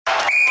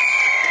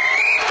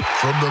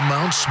From the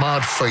Mount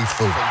Smart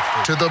faithful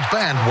to the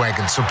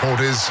bandwagon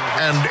supporters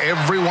and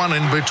everyone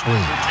in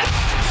between,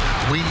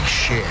 we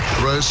share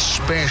a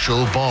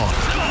special bond.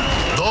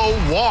 The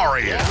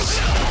Warriors.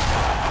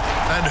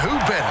 And who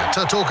better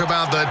to talk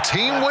about the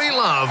team we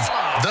love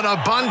than a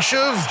bunch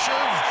of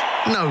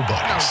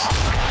nobodies?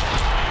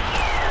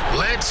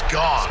 Let's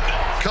go,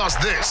 because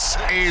this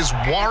is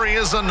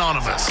Warriors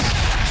Anonymous.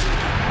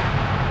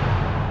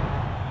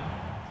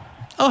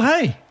 Oh,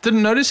 hey,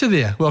 didn't notice you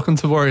there. Welcome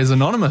to Warriors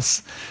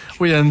Anonymous.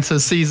 We're into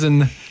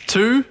season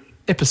 2,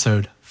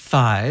 episode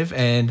 5,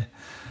 and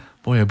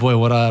boy, oh boy,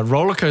 what a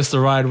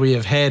rollercoaster ride we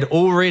have had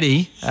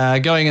already.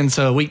 Going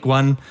into week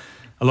 1,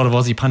 a lot of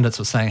Aussie pundits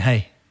were saying,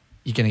 hey,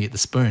 you're going to get the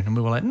spoon. And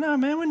we were like, no,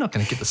 man, we're not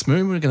going to get the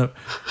spoon. We're not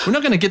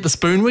going to get the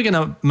spoon. We're going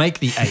to make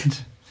the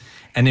 8.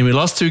 And then we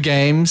lost 2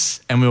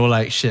 games, and we were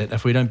like, shit,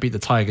 if we don't beat the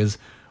Tigers,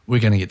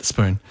 we're going to get the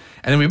spoon.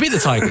 And then we beat the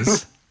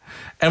Tigers,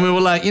 and we were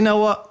like, you know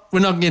what? We're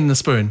not getting the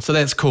spoon, so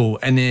that's cool.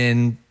 And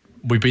then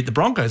we beat the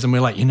Broncos, and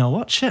we're like, you know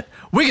what? Shit,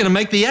 we're going to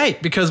make the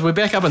 8 because we're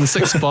back up in the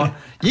 6th spot.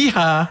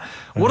 Yeehaw.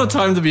 What a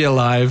time to be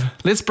alive.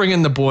 Let's bring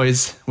in the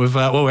boys.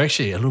 We're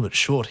actually a little bit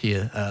short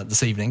here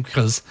this evening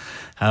because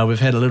we've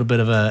had a little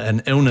bit of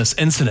an illness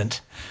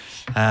incident.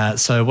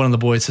 So one of the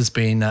boys has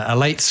been a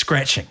late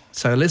scratching.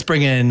 So let's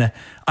bring in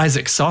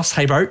Isaac Sauce.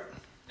 Hey, bro.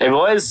 Hey,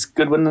 boys.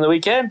 Good win on the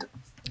weekend.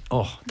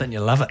 Oh, don't you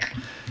love it?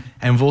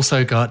 And we've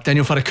also got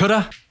Daniel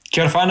Wharakura.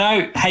 Kia ora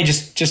whanau. Hey,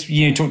 just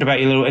you talked about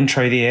your little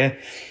intro there.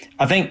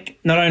 I think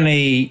not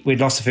only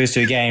we'd lost the first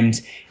 2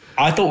 games,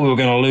 I thought we were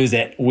going to lose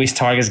that West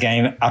Tigers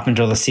game up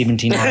until the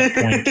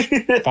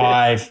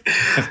 79.5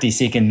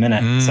 52nd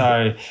minute.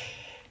 So,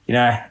 you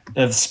know,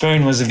 the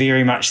spoon was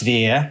very much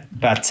there.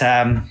 But,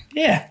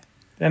 yeah,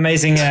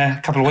 amazing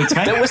couple of weeks,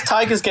 mate. That West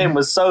Tigers game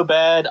was so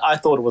bad, I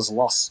thought it was a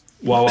loss.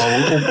 Well,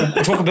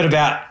 we'll talk a bit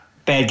about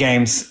bad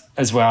games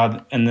as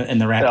well in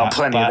the wrap-up.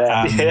 Plenty of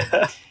that,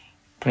 yeah.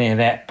 Plenty of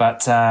that,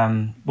 but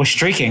we're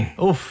streaking.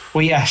 Oof.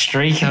 We are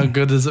streaking. How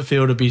good does it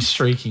feel to be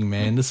streaking,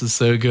 man? This is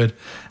so good.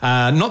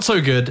 Not so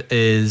good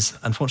is,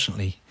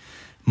 unfortunately,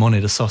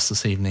 Moneta Sauce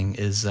this evening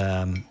is,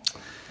 he's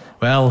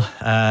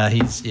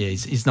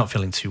not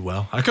feeling too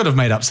well. I could have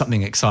made up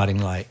something exciting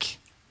like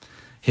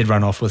he'd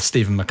run off with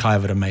Stephen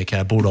McIver to make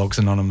a Bulldogs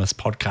Anonymous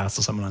podcast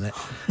or something like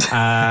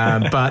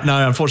that. But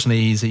no, unfortunately,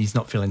 he's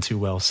not feeling too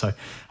well. So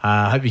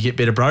I hope you get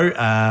better, bro.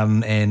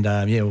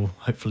 We'll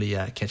hopefully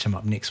catch him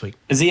up next week.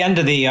 Is he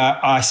under the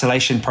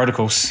isolation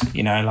protocols?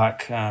 You know,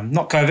 like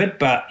not COVID,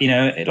 but, you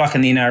know, like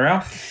in the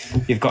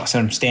NRL, you've got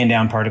some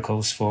stand-down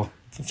protocols for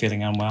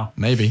feeling unwell.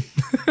 Maybe.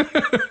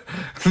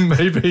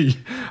 Maybe.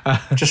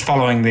 Just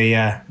following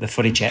the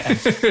footy chat.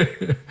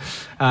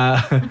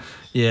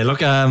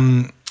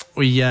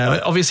 We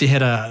obviously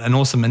had an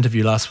awesome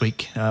interview last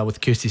week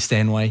with Kirsty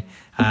Stanway.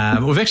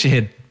 We've actually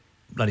had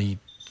bloody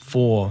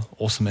 4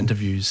 awesome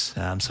interviews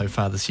so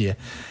far this year.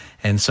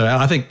 And so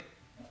I think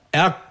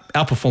our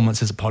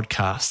performance as a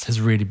podcast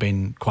has really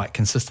been quite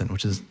consistent,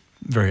 which is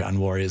very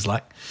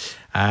un-Warriors-like.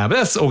 But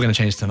that's all going to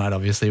change tonight,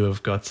 obviously.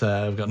 We've got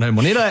no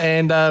Moneta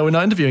and we're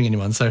not interviewing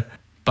anyone, so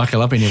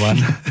buckle up, anyone.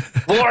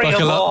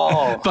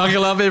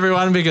 Buckle up,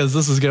 everyone, because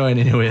this is going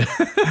anywhere.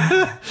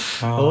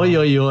 Oi,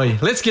 oi, oi.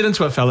 Let's get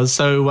into it, fellas.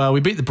 So we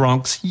beat the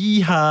Bronx.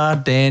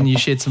 Yeehaw, Dan, you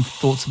shared some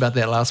thoughts about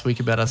that last week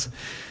about us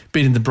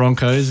beating the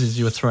Broncos as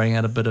you were throwing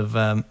out a bit of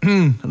a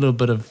little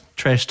bit of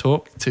trash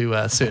talk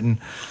to certain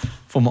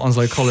former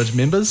Onslow College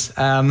members.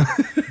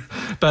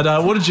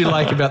 But what did you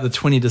like about the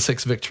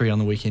 20-6 victory on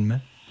the weekend,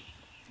 man?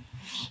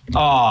 Oh,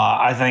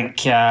 I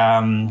think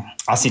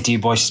I said to you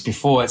boys just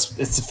before, it's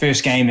the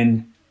first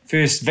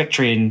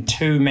victory in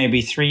 2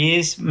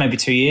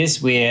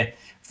 years where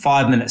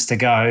 5 minutes to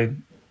go,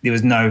 there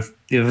was not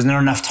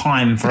enough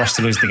time for us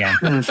to lose the game.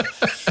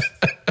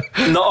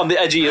 Not on the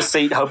edge of your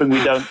seat, hoping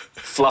we don't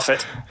fluff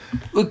it.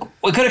 We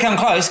could have come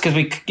close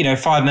because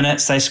 5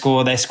 minutes, they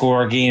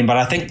score again. But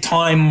I think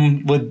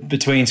time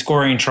between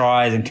scoring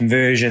tries and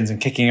conversions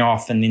and kicking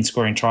off and then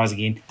scoring tries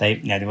again, there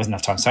wasn't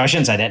enough time. So I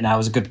shouldn't say that. No, it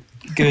was a good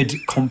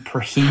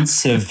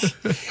comprehensive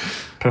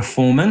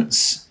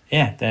performance.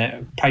 Yeah,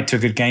 they played to a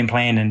good game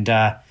plan and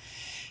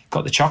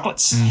got the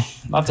chocolates.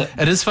 Loved it.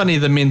 It is funny,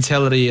 the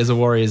mentality as a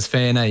Warriors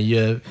fan.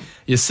 You're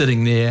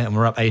sitting there and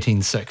we're up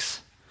 18-6.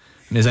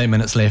 And there's 8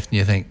 minutes left and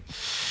you think,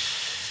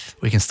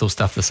 we can still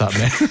stuff this up,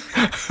 man.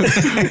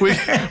 we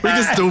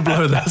can still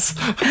blow this.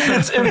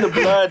 It's in the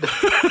blood.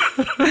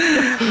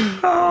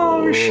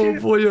 Oh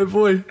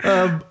boy.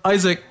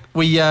 Isaac,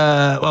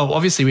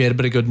 obviously we had a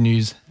bit of good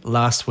news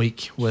last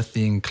week with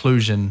the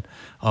inclusion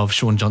of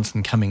Sean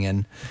Johnson coming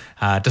in,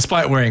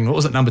 despite wearing,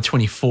 number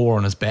 24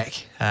 on his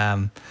back.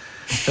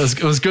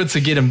 It was good to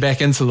get him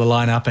back into the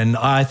lineup, and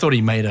I thought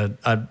he made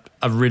a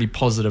really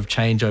positive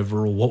change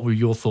overall. What were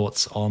your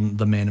thoughts on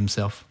the man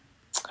himself?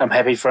 I'm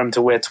happy for him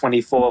to wear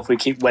 24 if we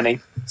keep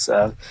winning.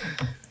 So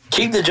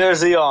keep the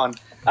jersey on.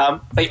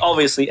 He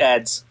obviously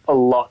adds a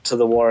lot to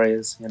the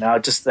Warriors,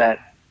 just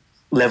that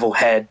level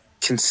head,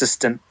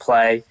 consistent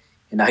play.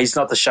 He's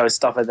not the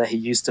showstopper that he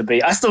used to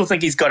be. I still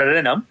think he's got it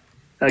in him.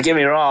 Don't get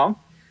me wrong.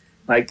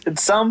 Like at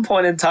some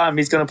point in time,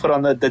 he's going to put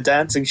on the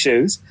dancing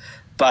shoes.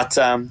 But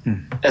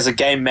as a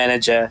game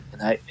manager,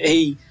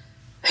 he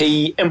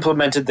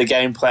implemented the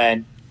game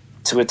plan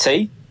to a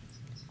T.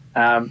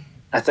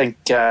 I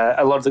think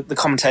a lot of the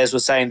commentators were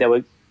saying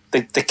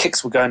the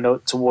kicks were going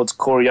towards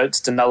Corey Oates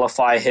to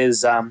nullify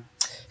his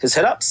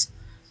hit-ups.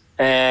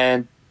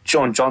 And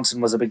Sean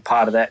Johnson was a big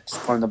part of that,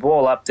 just putting the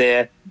ball up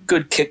there.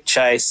 Good kick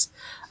chase.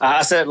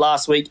 I said it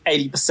last week,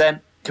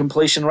 80%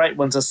 completion rate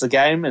wins us the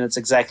game, and it's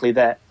exactly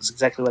that. It's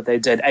exactly what they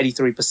did.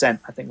 83%,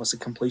 I think, was the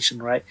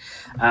completion rate.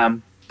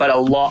 But a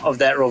lot of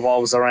that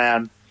revolves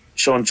around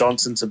Sean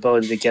Johnson's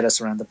ability to get us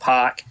around the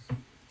park,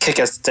 kick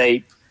us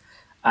deep,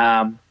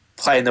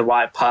 play in the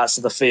right parts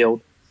of the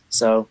field.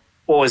 So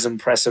always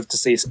impressive to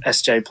see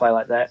SJ play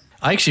like that.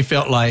 I actually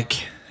felt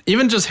like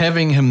even just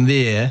having him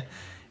there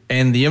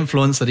and the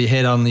influence that he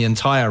had on the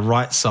entire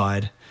right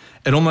side,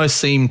 it almost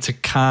seemed to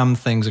calm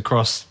things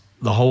across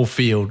the whole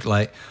field.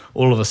 Like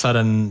all of a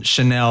sudden,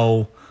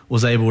 Chanel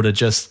was able to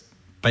just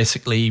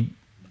basically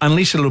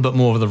unleash a little bit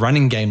more of the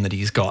running game that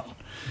he's got.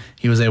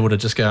 He was able to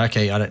just go,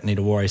 okay, I don't need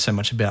to worry so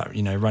much about,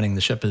 running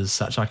the ship as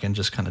such. I can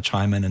just kind of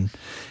chime in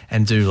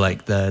and do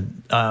like the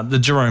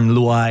Jerome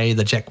Luai,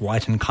 the Jack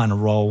Whiten kind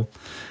of role.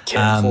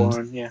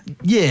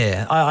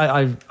 Yeah,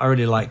 I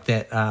really like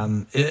that.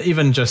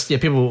 Even just,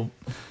 people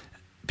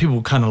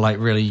kind of like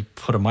really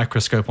put a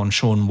microscope on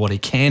Sean, what he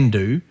can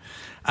do.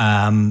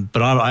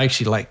 But I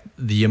actually like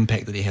the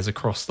impact that he has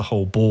across the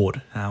whole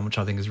board, which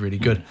I think is really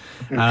good.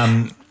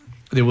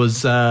 There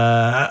was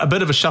a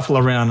bit of a shuffle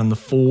around in the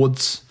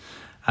forwards,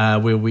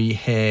 where we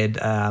had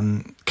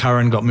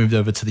Curran got moved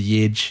over to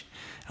the edge,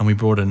 and we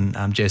brought in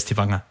Jazz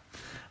Tevanga.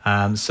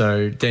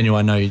 So Daniel,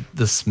 I know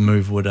this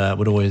move would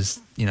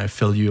always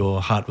fill your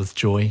heart with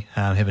joy,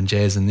 having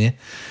Jazz in there,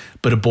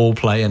 bit of ball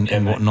play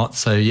and whatnot.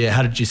 So yeah,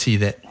 how did you see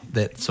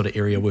that sort of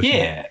area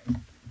working?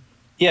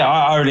 Yeah,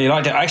 I really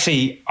liked it.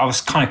 Actually, I was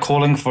kind of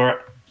calling for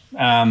it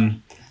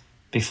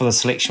before the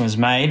selection was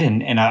made,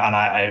 and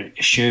I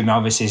assume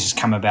obviously this has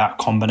come about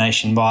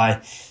combination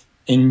by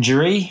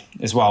injury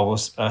as well.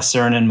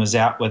 Sirenen was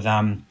out with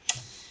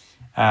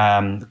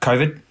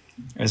COVID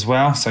as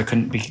well, so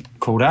couldn't be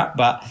called up.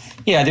 But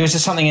yeah, there was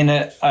just something in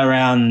it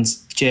around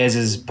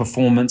Jazz's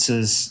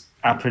performances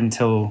up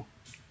until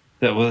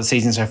the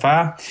season so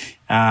far.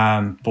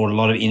 Brought a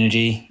lot of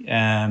energy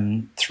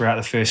throughout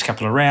the first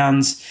couple of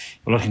rounds.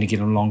 We're looking to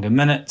get on longer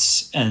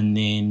minutes, and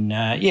then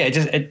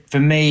for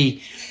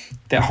me,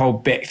 that whole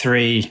back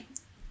three,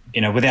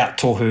 without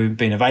Tohu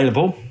being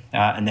available,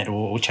 and that will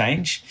all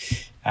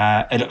change.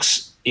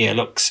 It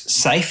looks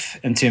safe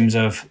in terms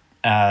of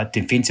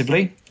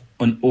defensively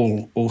on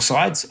all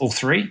sides, all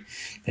three.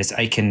 There's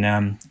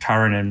Aiken,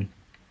 Curran,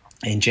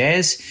 and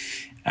Jazz.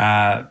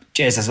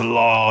 Jazz does a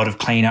lot of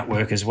clean-up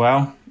work as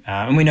well.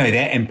 And we know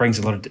that, and brings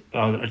a lot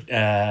of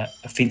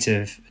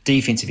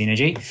defensive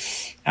energy.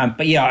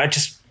 But yeah, I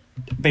just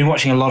been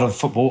watching a lot of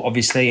football,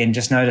 obviously, and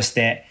just noticed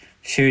that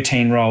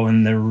 13 role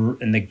in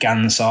the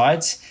gun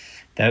sides,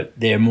 that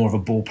they're more of a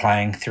ball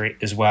playing threat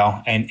as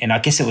well. And I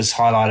guess it was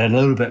highlighted a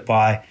little bit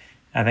by,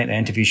 I think, they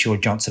interviewed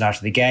Sean Johnson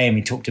after the game.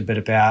 He talked a bit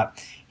about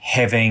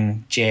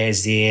having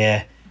Jazz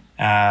there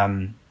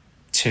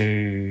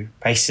to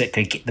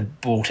basically get the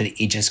ball to the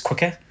edges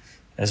quicker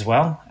as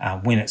well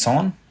when it's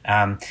on.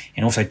 And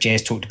also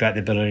Jazz talked about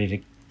the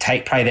ability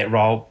to play that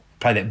role,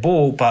 play that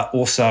ball, but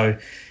also,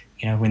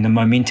 when the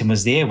momentum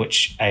was there,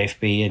 which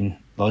AFB and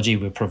Logie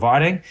were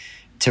providing,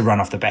 to run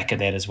off the back of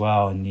that as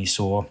well. And you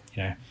saw,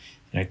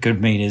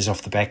 good meters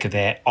off the back of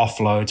that,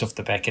 offloads off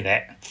the back of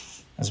that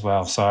as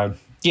well. So,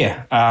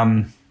 yeah,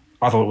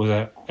 I thought it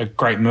was a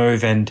great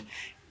move, and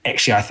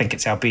actually I think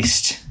it's our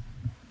best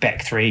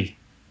back three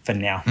for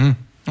now.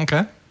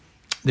 Okay.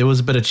 There was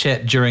a bit of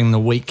chat during the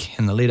week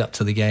in the lead up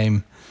to the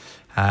game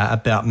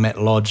about Matt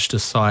Lodge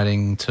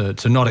deciding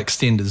to not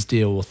extend his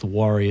deal with the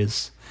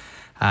Warriors,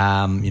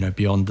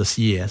 beyond this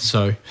year.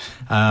 So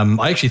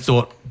I actually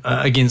thought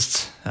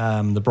against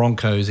the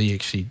Broncos, he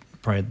actually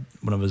probably had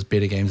one of his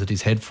better games that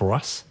he's had for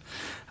us.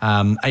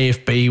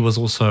 AFB was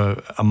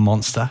also a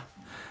monster.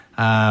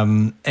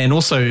 And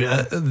also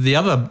the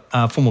other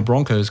former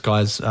Broncos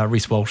guys,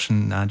 Reece Walsh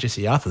and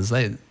Jesse Arthurs,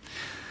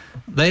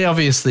 they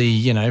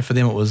obviously, for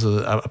them it was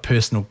a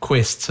personal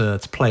quest to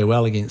play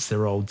well against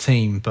their old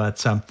team.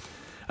 But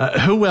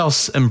who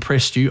else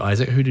impressed you,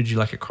 Isaac? Who did you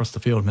like across the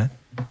field, man?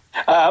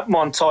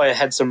 Montoya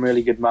had some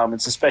really good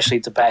moments, especially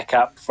to back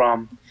up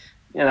from,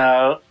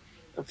 a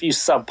few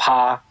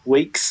subpar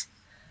weeks.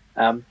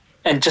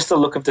 And just a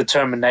look of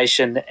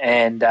determination.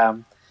 And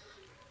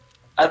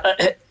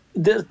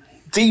the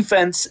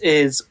defense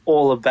is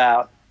all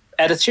about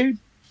attitude.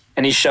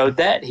 And he showed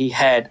that. He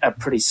had a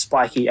pretty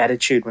spiky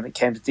attitude when it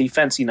came to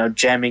defense,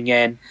 jamming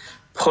in,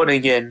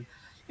 putting in,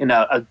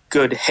 a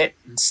good hit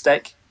and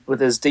stick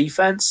with his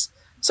defense.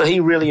 So he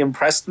really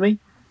impressed me.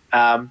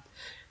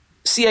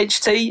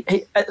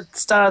 CHT, at the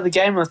start of the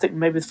game, I think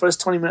maybe the first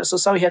 20 minutes or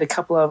so, he had a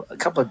couple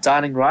of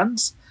darting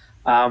runs.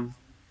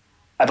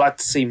 I'd like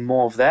to see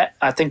more of that.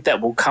 I think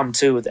that will come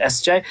too with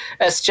SJ.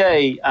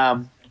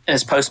 SJ, in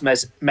his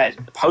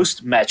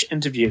post-match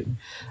interview,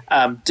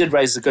 did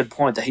raise a good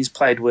point that he's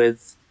played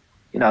with,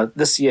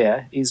 this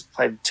year he's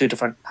played 2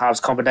 different halves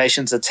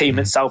combinations. The team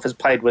itself has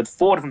played with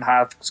 4 different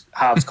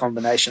halves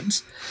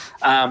combinations.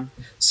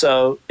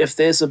 So if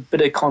there's a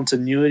bit of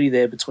continuity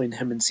there between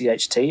him and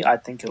CHT, I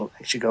think it'll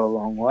actually go a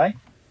long way.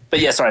 But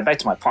yeah, sorry, back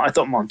to my point. I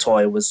thought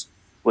Montoya was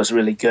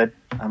really good.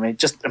 I mean,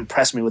 just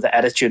impressed me with the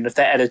attitude. And if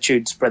that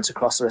attitude spreads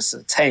across the rest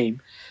of the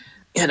team,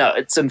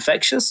 it's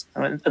infectious.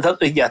 I mean, I thought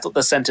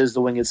the centers,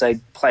 the wingers, they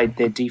played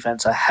their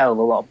defense a hell of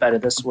a lot better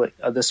this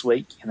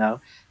week.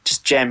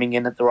 Just jamming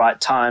in at the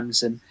right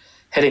times and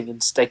hitting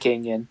and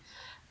sticking, and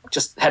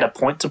just had a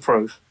point to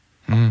prove.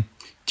 Do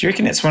you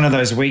reckon it's one of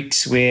those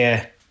weeks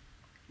where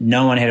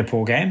no one had a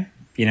poor game?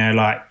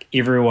 Like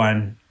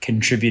everyone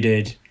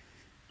contributed,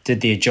 did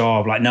their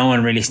job. Like no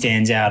one really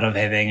stands out of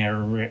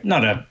having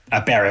not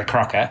a Barry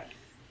Crocker.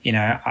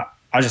 I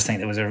just think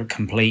there was a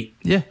complete,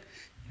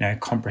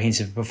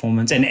 comprehensive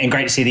performance, and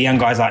great to see the young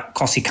guys like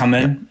Kossi come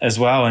in as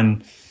well,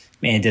 and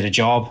man did a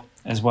job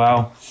as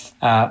well.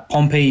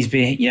 Pompey's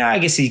been, I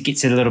guess he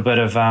gets a little bit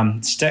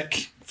of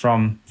stick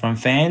from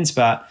fans,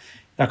 but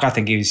like I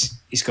think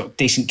he's got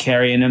decent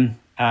carry in him,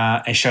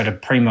 and showed a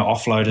prima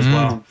offload as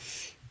well.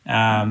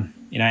 And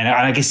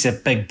I guess a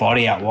big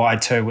body out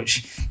wide too,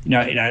 which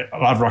I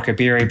love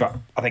Rockaberry, but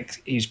I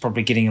think he's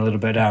probably getting a little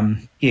bit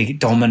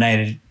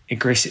dominated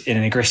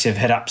aggressive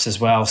hit ups as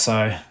well.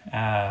 So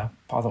I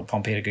thought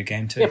Pompey had a good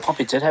game too. Yeah,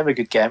 Pompey did have a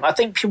good game. I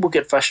think people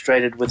get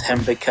frustrated with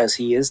him because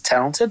he is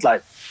talented.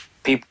 Like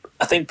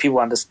I think people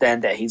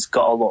understand that he's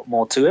got a lot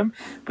more to him,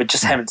 but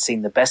just haven't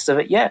seen the best of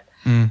it yet.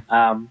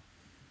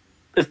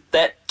 If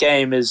that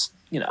game is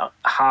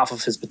half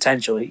of his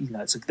potential,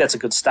 that's a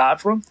good start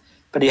for him.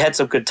 But he had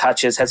some good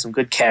touches, had some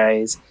good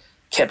carries,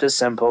 kept it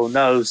simple,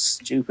 no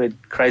stupid,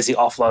 crazy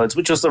offloads,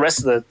 which was the rest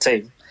of the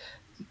team.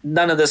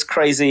 None of this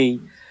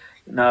crazy,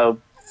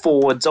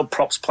 forwards or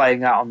props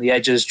playing out on the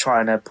edges,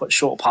 trying to put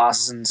short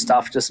passes and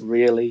stuff, just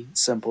really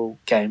simple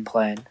game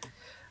plan.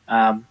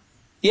 And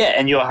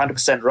you're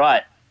 100%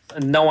 right.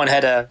 No one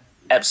had an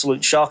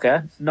absolute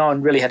shocker. No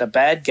one really had a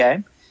bad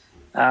game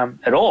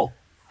at all.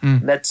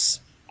 That's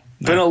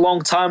been a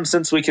long time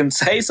since we can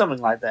say something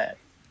like that.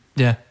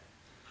 Yeah.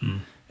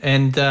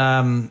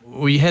 And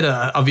we had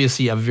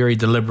obviously a very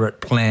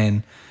deliberate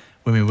plan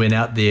when we went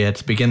out there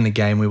to begin the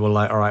game. We were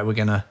like, all right, we're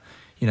going to,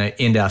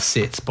 end our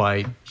sets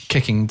by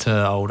kicking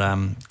to old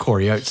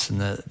Corey Oates in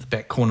the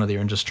back corner there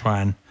and just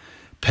try and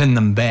pin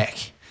them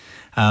back.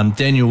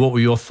 Daniel, what were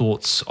your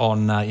thoughts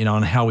on,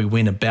 on how we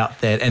went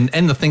about that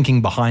and the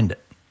thinking behind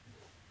it?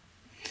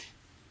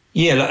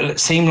 Yeah, it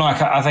seemed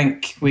like I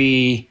think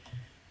we...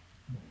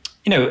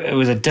 it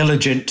was a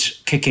diligent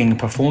kicking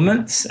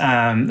performance.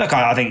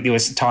 I think there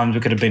was times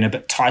we could have been a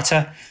bit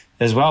tighter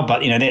as well,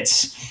 but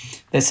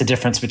that's the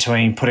difference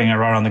between putting it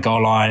right on the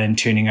goal line and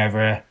turning over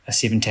a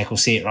 7-tackle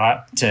set,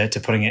 right, to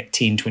putting it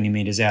 10, 20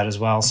 metres out as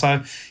well.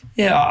 So,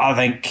 I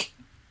think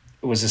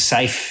it was a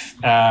safe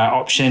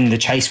option. The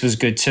chase was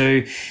good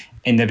too,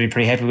 and they'd be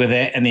pretty happy with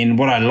that. And then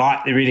what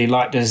I really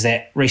liked is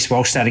that Reece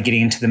Walsh started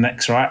getting into the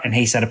mix, right, and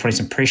he started putting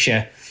some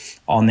pressure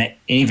on that,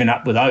 even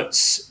up with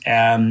Oates,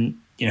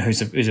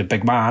 who's a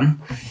big man.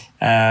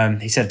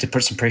 He started to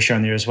put some pressure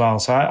on there as well.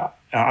 So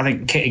I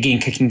think, again,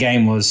 kicking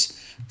game was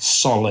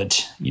solid,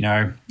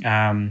 because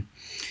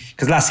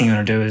the last thing you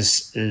want to do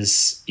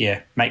is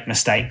make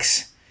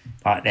mistakes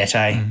like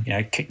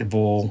that, kick the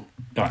ball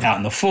out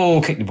in the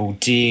full, kick the ball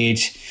dead,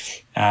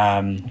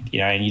 and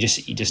you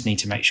just need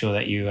to make sure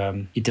that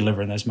you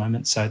deliver in those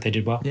moments. So they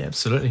did well. Yeah,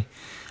 absolutely.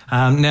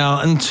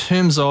 Now, in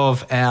terms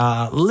of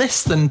our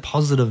less than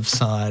positive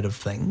side of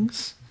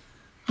things,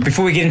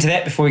 Before we get into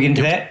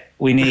that,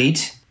 we need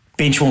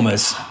bench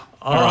warmers.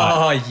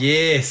 Right.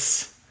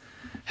 Yes.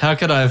 How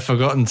could I have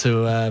forgotten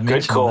to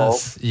mention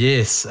this?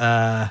 Yes.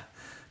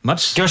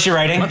 Give us your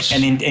rating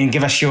and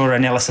give us your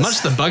analysis.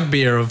 Much the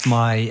bugbear of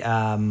my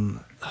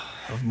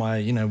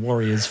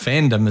Warriors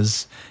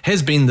fandom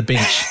has been the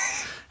bench.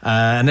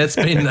 And it's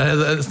been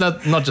it's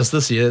not just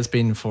this year, it's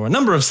been for a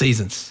number of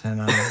seasons.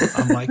 And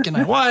I'm like,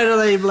 why do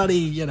they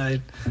bloody,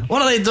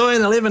 what are they doing?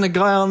 They're leaving a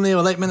guy on there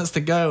with 8 minutes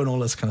to go and all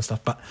this kind of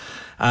stuff. But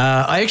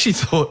I actually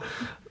thought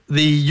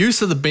the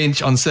use of the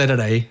bench on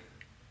Saturday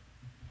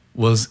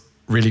was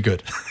really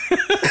good.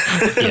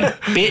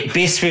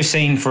 Best we've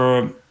seen for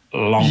a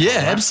long time.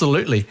 Yeah,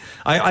 absolutely.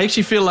 I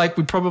actually feel like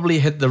we probably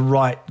had the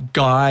right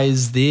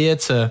guys there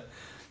to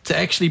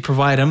actually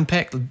provide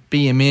impact.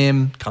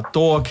 BMM,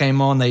 Katoa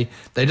came on. They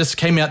just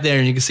came out there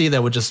and you can see they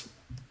were just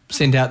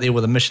sent out there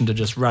with a mission to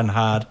just run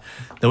hard.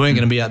 They weren't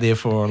going to be out there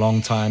for a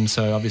long time.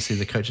 So obviously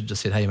the coach had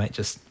just said, hey, mate,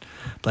 just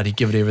bloody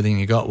give it everything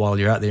you got while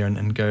you're out there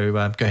and go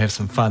have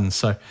some fun.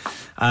 So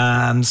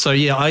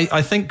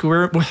I think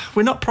we're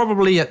not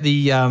probably at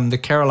the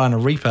Carolina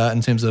Reaper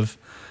in terms of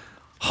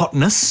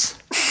hotness,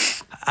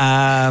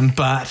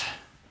 but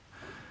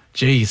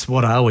geez,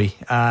 what are we?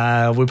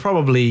 We're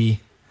probably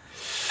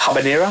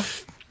habanero.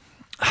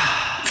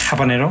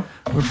 Habanero.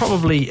 We're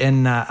probably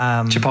in...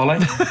 Chipotle.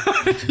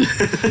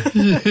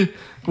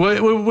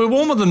 We're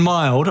warmer than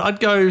mild. I'd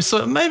go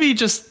maybe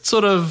just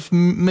sort of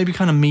maybe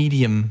kind of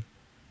medium,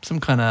 some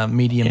kind of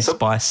medium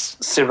spice.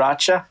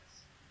 Sriracha.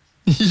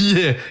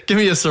 Yeah, give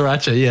me a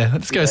sriracha. Yeah,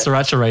 let's go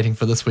sriracha rating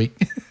for this week.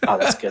 Oh,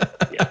 that's good.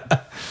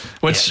 Yeah.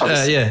 Which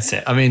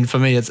I mean, for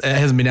me, it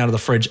hasn't been out of the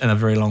fridge in a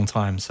very long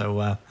time.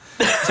 So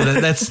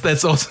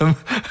that's awesome.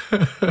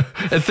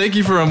 And thank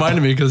you for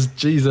reminding me, because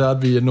geez, I'd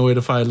be annoyed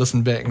if I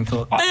listened back and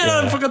thought,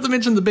 I forgot to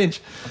mention the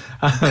bench.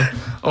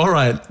 All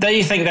right. Do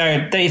you think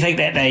that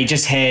they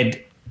just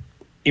had,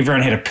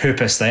 everyone had a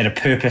purpose? They had a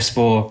purpose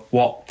for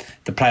what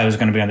the player was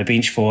going to be on the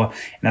bench for,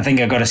 and I think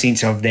I got a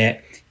sense of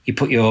that. You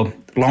put your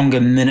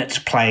longer minute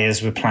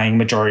players were playing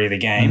majority of the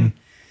game,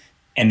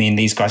 and then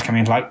these guys come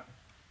in like,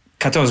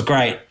 Katoa's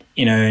great,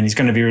 and he's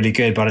going to be really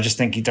good, but I just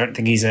don't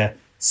think he's a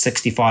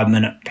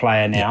 65-minute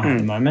player now at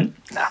the moment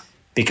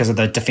because of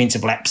the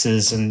defensive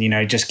lapses and,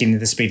 just getting to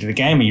the speed of the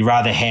game. You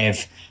rather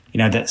have,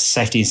 that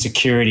safety and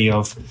security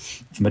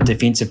from a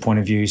defensive point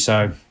of view.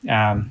 So,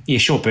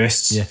 short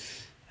bursts. Yeah.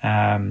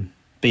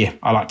 But yeah,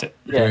 I liked it.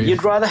 Yeah,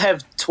 you'd rather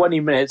have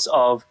 20 minutes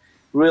of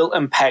real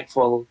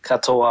impactful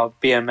katoa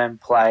BMM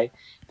play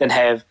than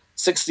have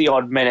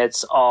 60-odd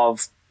minutes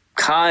of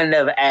kind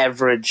of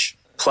average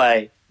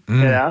play,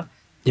 Yeah.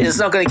 It's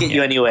not going to get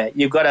you anywhere.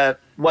 You've got to,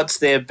 what's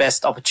their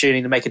best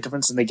opportunity to make a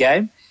difference in the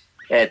game?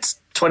 It's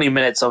 20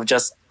 minutes of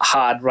just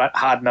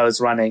hard-nosed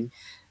running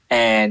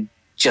and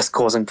just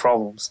causing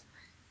problems.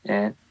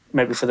 And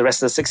maybe for the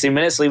rest of the 60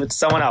 minutes, leave it to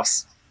someone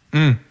else.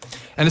 And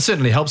it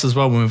certainly helps as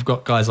well when we've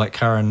got guys like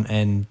Curran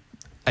and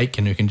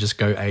Aitken who can just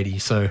go 80.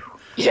 So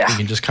we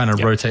can just kind of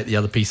rotate the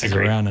other pieces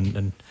around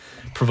and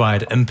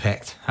provide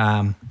impact.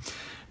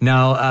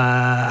 Now,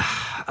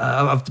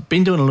 I've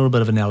been doing a little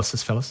bit of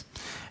analysis, fellas.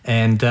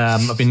 And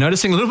I've been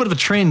noticing a little bit of a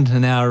trend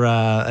in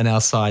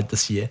our side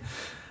this year.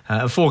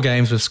 4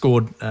 games, we've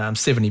scored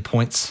 70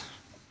 points,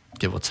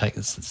 give or take.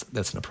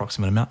 That's an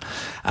approximate amount.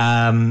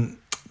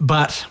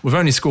 But we've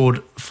only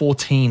scored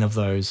 14 of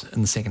those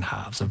in the second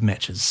halves of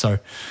matches. So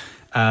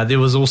there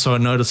was also a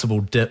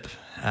noticeable dip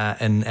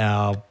in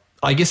our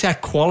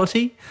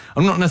quality.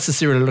 I'm not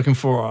necessarily looking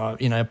for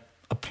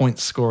a point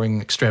scoring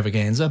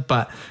extravaganza,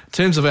 but in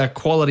terms of our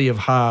quality of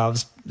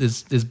halves,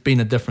 there's been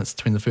a difference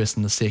between the first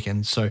and the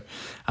second. So,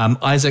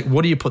 Isaac,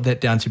 what do you put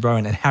that down to, bro,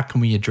 and how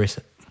can we address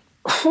it?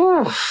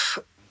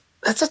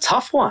 That's a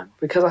tough one,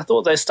 because I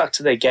thought they stuck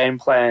to their game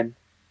plan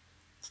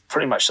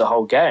pretty much the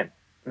whole game,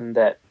 and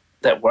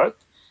that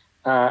worked.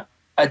 I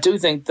do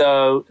think,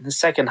 though, in the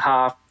second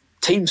half,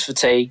 teams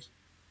fatigue,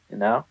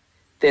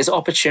 there's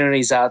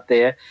opportunities out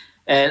there.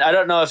 And I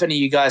don't know if any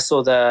of you guys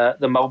saw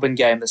the Melbourne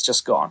game that's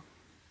just gone.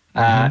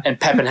 And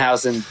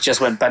Pappenhausen just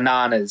went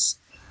bananas,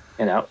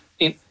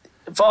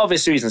 for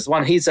obvious reasons.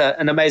 One, he's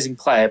an amazing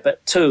player,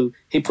 but 2,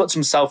 he puts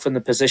himself in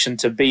the position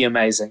to be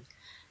amazing.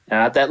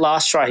 That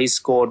last try he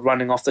scored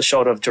running off the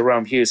shoulder of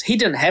Jerome Hughes, he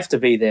didn't have to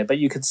be there, but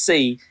you could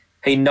see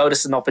he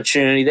noticed an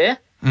opportunity there.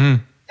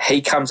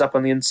 He comes up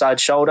on the inside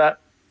shoulder,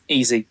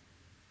 easy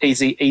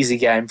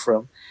game for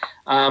him.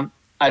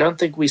 I don't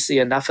think we see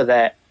enough of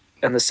that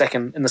in the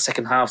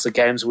second halves of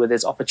games where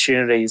there's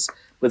opportunities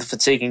with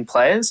fatiguing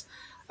players.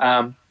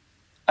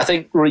 I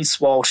think Reece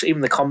Walsh,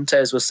 even the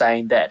commentators were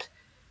saying that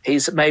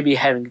he's maybe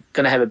going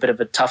to have a bit of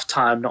a tough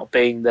time not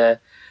being the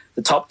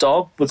top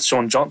dog with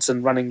Sean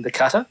Johnson running the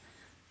cutter.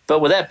 But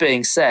with that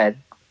being said,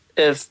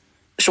 if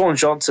Sean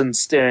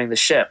Johnson's steering the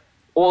ship,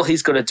 all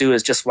he's got to do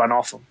is just run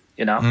off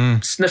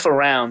him, sniff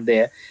around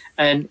there.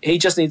 And he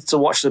just needs to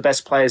watch the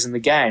best players in the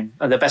game,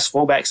 and the best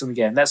fullbacks in the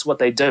game. That's what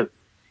they do.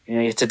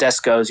 Your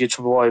Tedesco's, your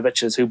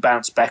Trebojeviches who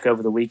bounced back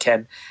over the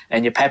weekend,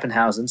 and your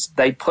Pappenhausens,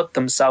 they put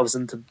themselves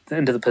into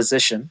the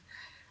position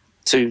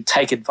to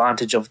take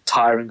advantage of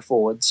tiring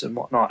forwards and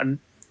whatnot. And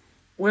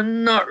we're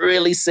not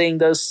really seeing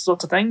those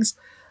sorts of things.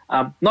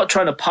 Not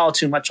trying to pile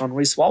too much on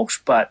Reece Walsh,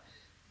 but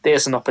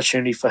there's an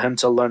opportunity for him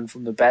to learn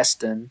from the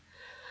best and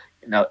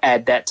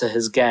add that to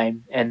his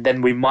game. And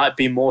then we might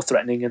be more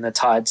threatening in the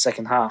tired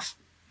second half.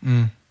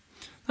 No,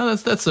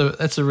 that's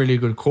a really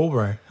good call,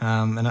 bro.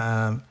 And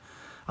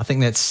I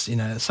think that's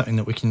something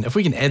that if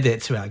we can add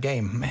that to our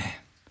game,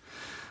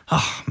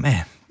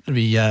 man, it'd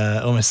be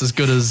almost as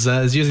good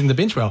as using the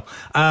bench well.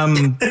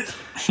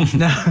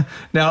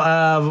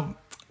 Now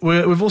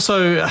we've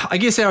also, I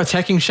guess, our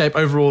attacking shape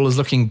overall is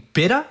looking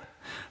better,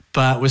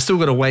 but we've still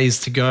got a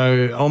ways to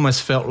go. I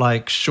almost felt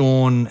like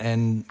Sean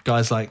and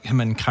guys like him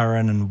and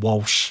Curran and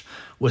Walsh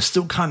were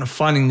still kind of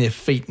finding their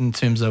feet in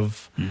terms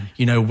of,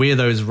 where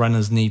those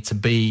runners need to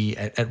be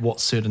at what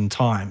certain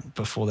time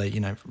before they,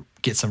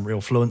 get some real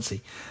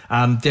fluency.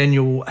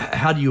 Daniel,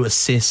 how do you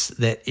assess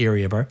that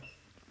area, bro?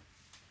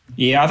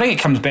 Yeah, I think it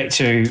comes back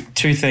to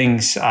 2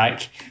 things.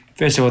 Like,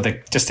 first of all,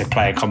 just the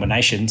player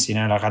combinations.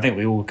 I think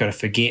we all got to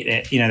forget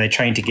that, they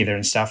train together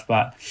and stuff,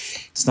 but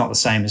it's not the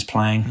same as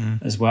playing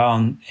as well.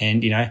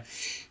 And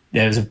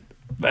there was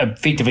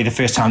effectively the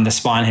first time the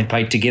spine had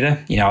played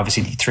together.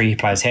 Obviously the 3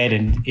 players had,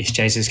 and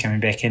SJ's is coming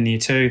back in there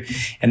too.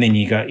 And then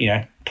you got,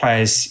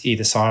 players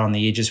either side on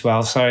the edge as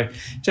well. So it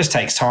just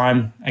takes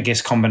time, I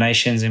guess,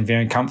 combinations and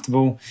very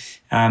comfortable.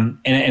 And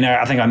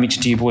I think I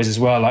mentioned to you boys as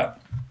well, like,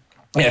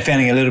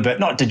 feeling a little bit,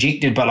 not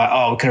dejected, but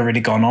like, we could have really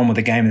gone on with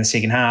the game in the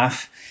second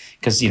half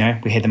because, we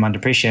had them under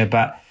pressure.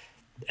 But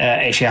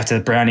actually after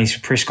the Brownies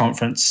press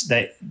conference,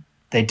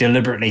 they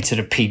deliberately sort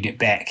of pegged it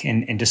back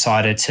and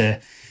decided to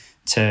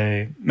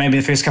maybe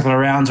the first couple of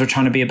rounds were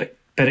trying to be a bit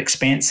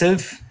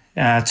expansive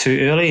too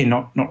early and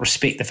not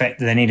respect the fact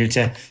that they needed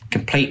to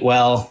complete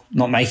well,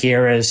 not make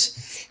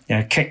errors,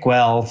 kick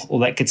well, all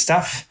that good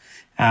stuff.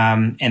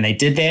 And they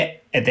did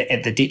that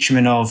at the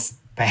detriment of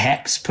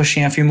perhaps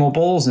pushing a few more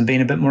balls and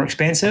being a bit more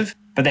expansive.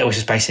 But that was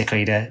just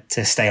basically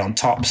to stay on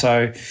top.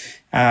 So,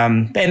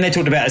 and they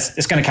talked about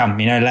it's going to come,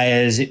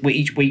 layers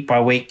each week by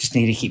week, just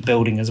need to keep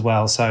building as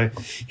well. So,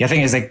 I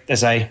think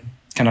as they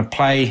kind of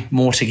play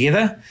more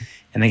together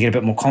and they get a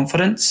bit more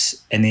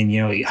confidence, and then,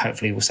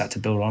 hopefully we'll start to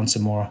build on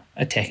some more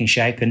attacking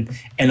shape. And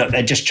look,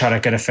 they just try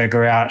to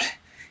figure out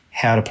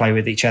how to play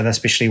with each other,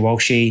 especially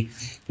Walshy,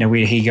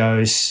 where he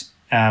goes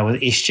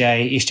with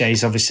SJ. SJ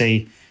is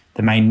obviously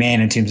the main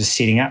man in terms of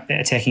setting up that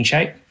attacking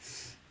shape.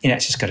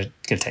 It's just got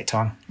to take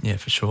time. Yeah,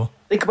 for sure.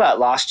 Think about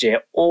last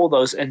year, all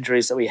those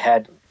injuries that we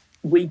had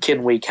week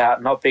in, week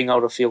out, not being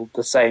able to field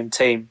the same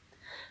team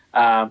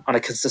on a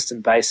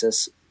consistent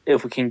basis.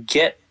 If we can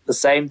get the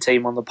same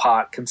team on the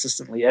park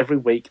consistently every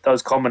week,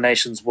 those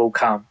combinations will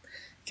come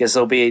because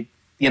there'll be,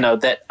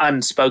 that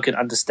unspoken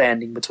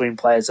understanding between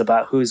players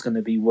about who's going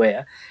to be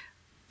where.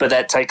 But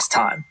that takes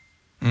time.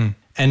 Mm.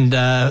 And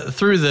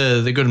through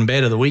the good and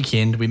bad of the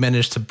weekend, we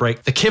managed to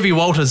break the Kevy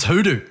Walters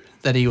hoodoo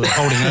that he was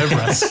holding over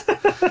us.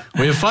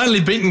 We have finally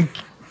beaten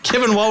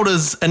Kevin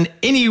Walters in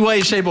any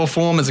way, shape or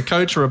form as a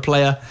coach or a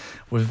player.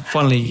 We've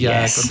finally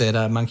got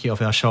that monkey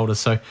off our shoulders.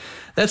 So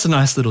that's a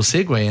nice little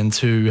segue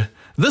into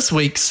this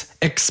week's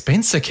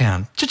expense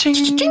account. Cha-ching.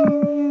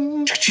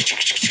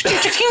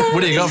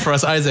 What do you got for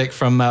us, Isaac,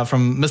 from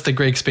Mr.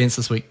 Greg Spence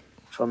this week?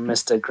 From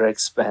Mr. Greg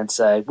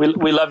Spencer.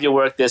 We love your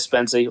work there,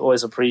 Spencer.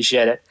 Always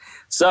appreciate it.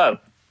 So,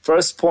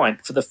 first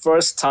point. For the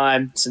first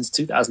time since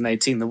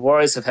 2018, the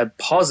Warriors have had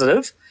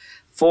positive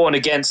for and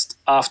against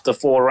after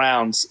 4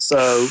 rounds.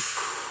 So,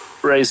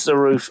 raise the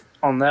roof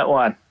on that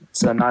one.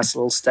 It's a nice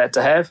little stat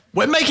to have.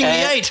 We're making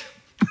the 8.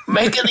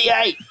 Making the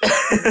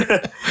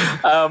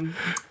 8.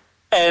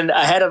 And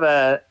ahead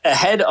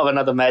of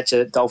another match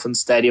at Dolphin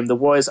Stadium, the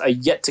Warriors are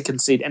yet to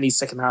concede any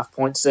second half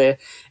points there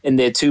in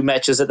their 2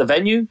 matches at the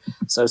venue.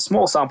 So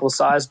small sample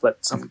size,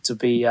 but something to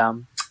be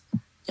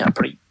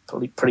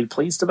pretty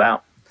pleased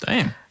about.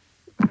 Damn.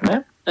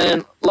 Yeah.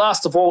 And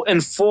last of all,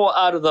 in 4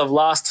 out of the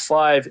last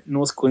 5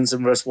 North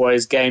Queensland vs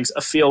Warriors games,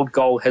 a field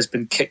goal has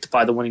been kicked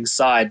by the winning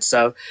side.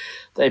 So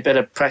they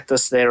better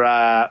practice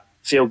their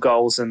field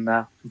goals in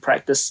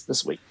practice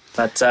this week.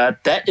 But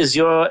that is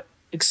your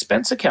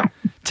expense account.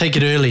 Take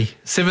it early.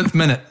 7th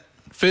minute.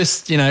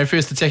 First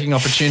attacking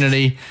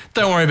opportunity.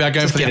 Don't worry about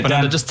going for the up and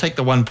under. Just take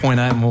the 1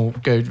 pointer and we'll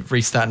go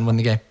restart and win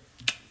the game.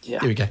 Yeah.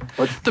 There we go.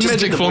 Well, the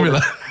magic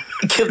formula.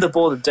 Give the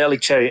ball to Daly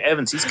Cherry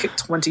Evans. He's kicked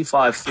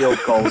 25 field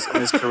goals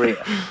in his career.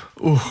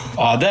 Ooh.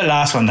 Oh, that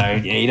last one, though,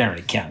 you don't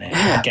really count that. Yeah.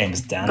 That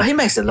game's done. But he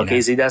makes it look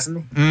easy, doesn't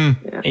he? Mm.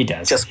 Yeah. He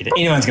does.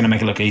 Anyone's going to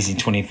make it look easy,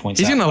 20 points.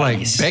 He's going to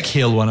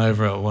backheel one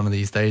over at one of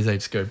these days. They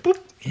just go boop.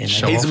 Yeah,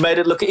 he's made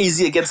it look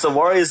easy against the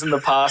Warriors in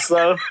the past,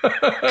 though.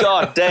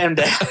 God damn.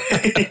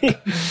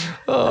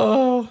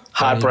 Oh,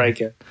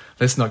 heartbreaker.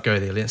 Let's not go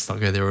there. Let's not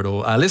go there at all.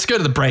 Let's go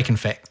to the break, in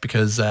fact,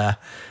 because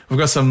we've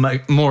got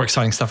some more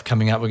exciting stuff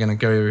coming up. We're going to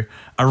go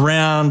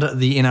around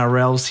the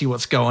NRL, see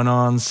what's going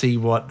on, see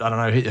what, I don't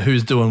know,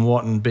 who's doing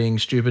what and being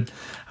stupid.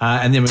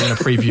 And then we're going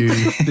to preview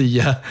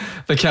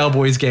the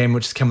Cowboys game,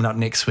 which is coming up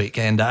next week.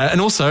 And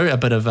also a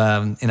bit of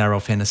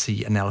NRL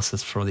fantasy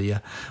analysis for the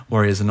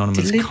Warriors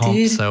Anonymous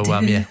comp. So,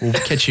 we'll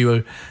catch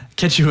you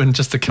in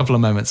just a couple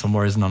of moments on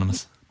Warriors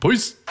Anonymous.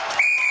 Peace.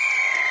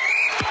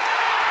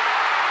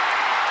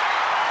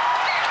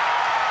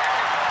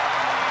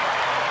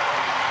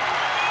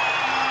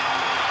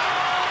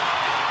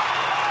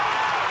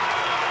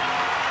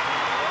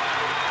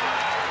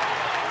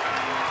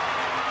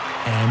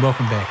 And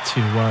welcome back to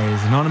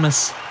Warriors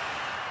Anonymous.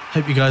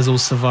 Hope you guys all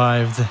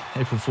survived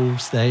April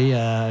Fool's Day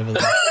over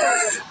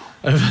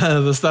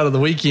the start of the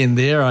weekend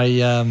there.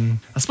 I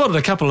spotted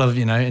a couple of,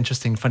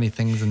 interesting, funny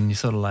things, and you're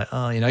sort of like,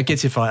 it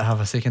gets you for like half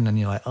a second, and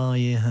you're like, oh,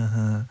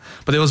 yeah.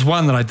 But there was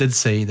one that I did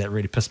see that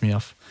really pissed me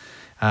off.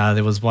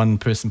 There was one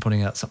person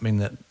putting out something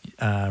that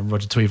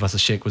Roger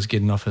Tuivasa-Sheck was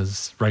getting off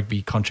his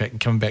rugby contract and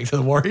coming back to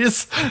the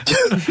Warriors.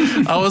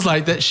 I was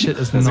like, that shit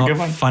is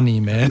not funny,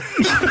 man.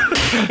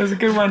 That's a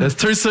good one. It's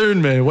too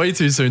soon, man. Way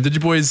too soon. Did you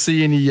boys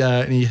see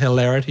any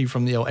hilarity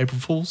from the old April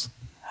Fools?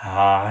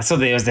 I saw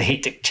there was the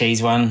hectic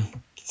cheese one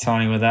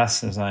signing with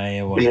us. I was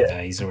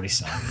like, he's already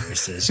signed. The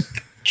rest is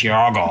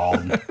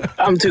jargon.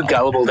 I'm too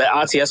gullible. That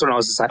RTS when I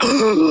was just like,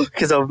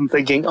 because I'm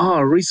thinking,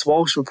 Reece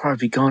Walsh will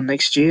probably be gone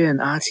next year, and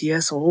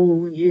RTS,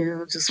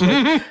 just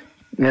like,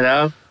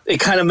 it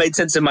kind of made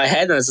sense in my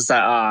head, and I was just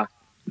like,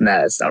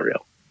 nah, it's not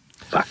real.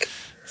 Fuck.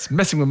 It's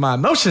messing with my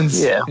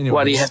emotions. Yeah. Anyways.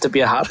 Why do you have to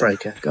be a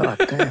heartbreaker? God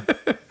damn.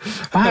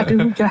 Why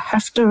do you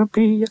have to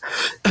be?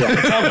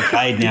 It's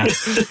overplayed now.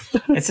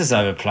 It's just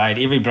overplayed.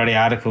 Every bloody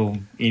article,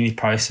 any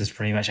post is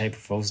pretty much April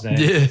Fool's Day.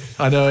 Yeah,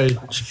 I know.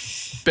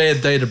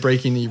 Bad day to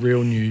break any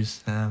real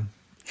news.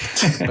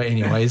 But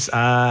anyways,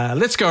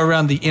 let's go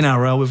around the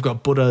NRL. We've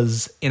got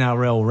Buddha's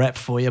NRL wrap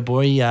for you,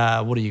 boy.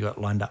 What do you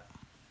got lined up?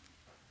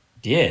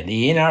 Yeah,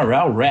 the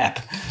NRL wrap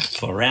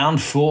for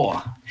round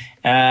 4.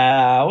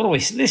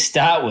 Let's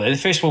start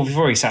with, first of all,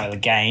 before we start with the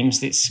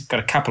games, let's got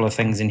a couple of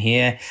things in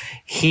here.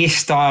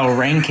 Hairstyle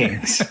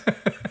rankings.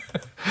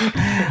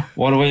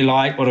 What do we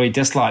like? What do we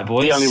dislike,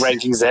 boys? The only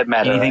rankings that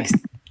matter.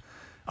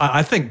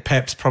 I think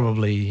Pep's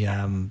probably,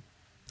 I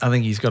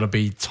think he's got to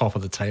be top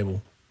of the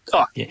table.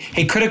 Oh, Yeah,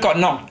 he could have got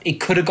knocked. He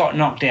could have got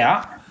knocked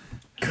out.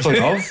 Could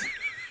have,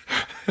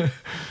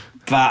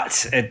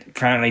 but it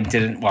apparently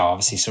didn't. Well,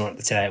 obviously saw it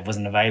today. It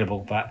wasn't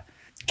available. But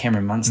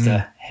Cameron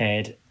Munster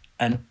had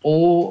an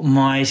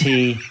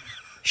almighty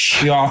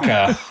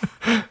shocker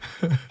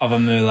of a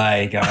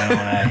mullet going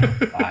on.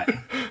 Like,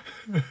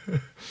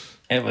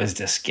 it was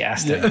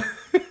disgusting. Yeah.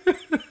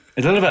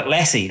 A little bit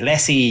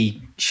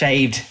Lassie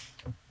shaved.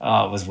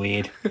 Oh, it was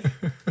weird.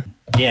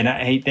 Yeah, no,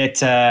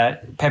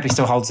 Pepe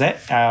still holds that.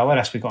 What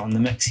else we got in the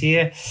mix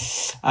here?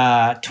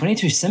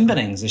 22 sin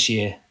binnings this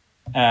year,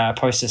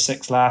 opposed to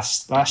 6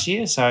 last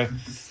year. So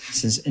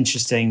this is an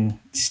interesting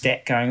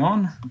stat going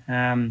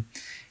on.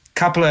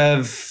 Couple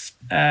of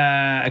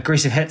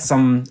aggressive hits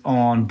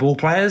on ball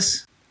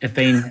players have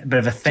been a bit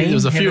of a theme. There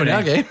was a few in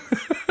our game.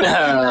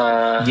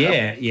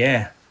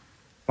 Yeah.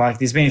 Like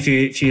there's been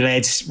a few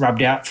lads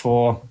rubbed out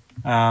for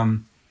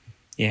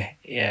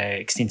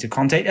extensive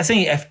contact. I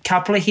think a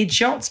couple of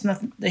headshots.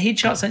 The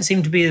headshots don't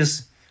seem to be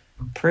as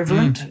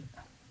prevalent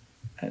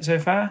so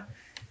far.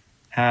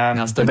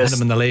 Now don't hit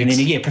him in the legs.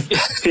 And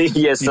then,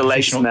 yes, the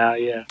legs now,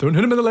 yeah. Don't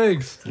hit him in the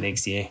legs. The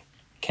legs, yeah.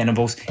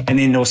 Cannonballs. And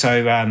then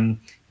also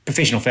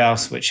professional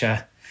fouls, which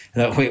that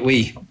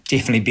we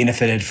definitely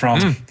benefited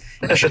from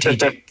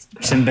strategic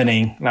sin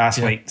binning last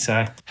week.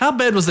 So how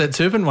bad was that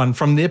Turpin one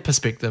from their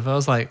perspective? I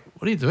was like,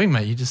 what are you doing,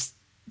 mate? You just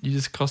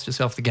cost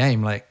yourself the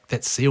game. Like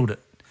that sealed it,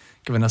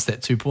 giving us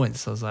that 2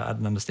 points. I was like, I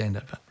didn't understand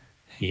it, but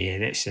yeah,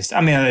 that's just.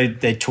 I mean,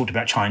 they talked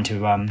about trying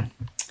to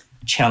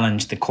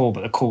challenge the call,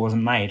 but the call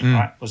wasn't made.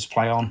 Right, it was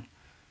play on.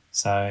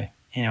 So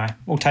anyway,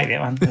 we'll take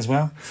that one as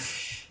well.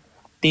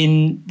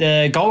 Then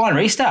the goal line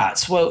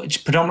restarts. Well, it's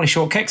predominantly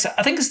short kicks.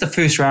 I think it's the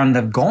first round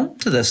they've gone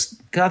to this.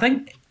 Because I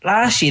think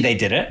last year they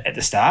did it at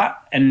the start,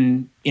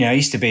 and it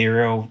used to be a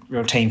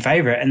real team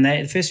favourite. And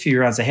the first few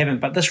rounds they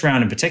haven't, but this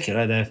round in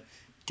particular, they've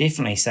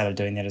definitely started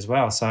doing that as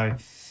well. So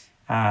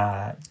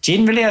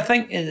generally, I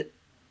think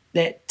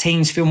that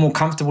teams feel more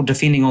comfortable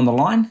defending on the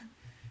line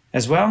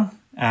as well.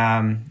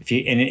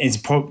 It's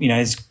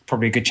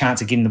probably a good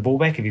chance of getting the ball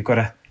back if you've got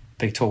a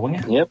big tall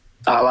winger. Yep.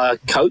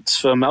 Coates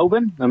for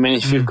Melbourne. I mean,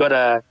 if you've got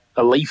a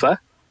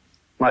leafer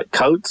like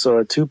Coates or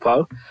a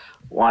Tupou,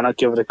 why not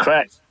give it a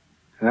crack?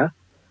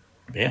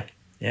 Yeah,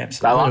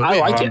 absolutely. I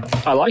like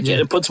it. I like it.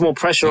 It puts more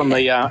pressure on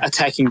the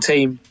attacking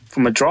team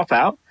from a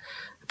dropout.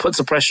 It puts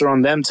the pressure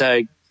on them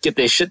to get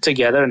their shit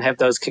together and have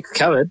those kicks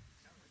covered.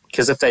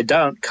 Because if they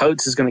don't,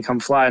 Coates is going to come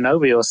flying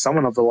over you, or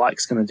someone of the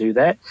like's going to do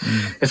that.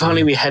 If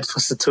only we had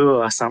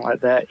Fusatua or something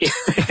like that,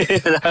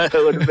 it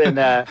would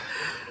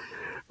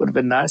have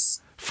been nice.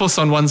 Fuss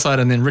on one side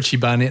and then Richie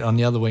Barnett on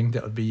the other wing.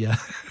 That would be the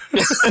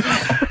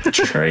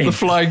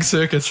flying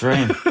circus.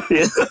 Dream.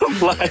 Yeah, the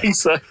flying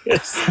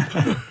circus.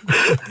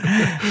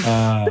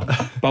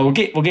 But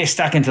we'll get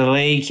stuck into the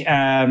league.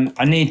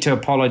 I need to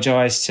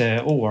apologise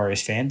to all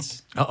Warriors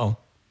fans.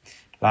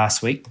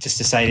 Last week, just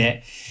to say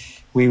that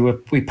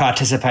we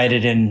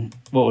participated in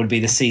what would be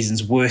the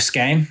season's worst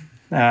game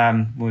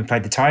when we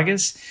played the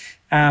Tigers.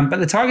 But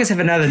the Tigers have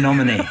another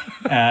nominee.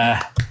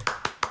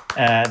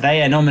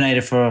 They are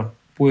nominated for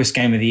worst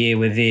game of the year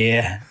with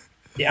the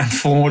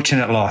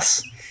unfortunate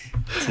loss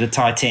to the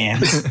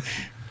Titans.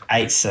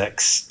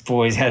 8-6.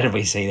 Boys, how did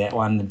we see that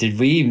one? Did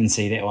we even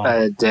see that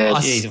one?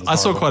 I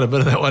saw quite a bit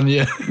of that one,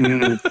 yeah.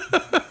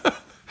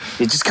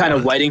 You're just kind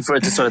of waiting for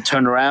it to sort of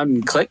turn around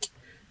and click.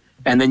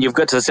 And then you've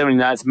got to the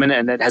 79th minute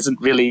and it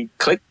hasn't really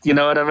clicked, you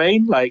know what I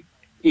mean? Like,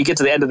 you get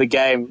to the end of the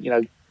game,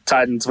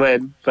 Titans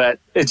win, but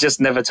it just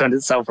never turned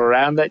itself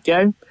around that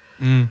game.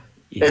 Yeah,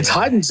 and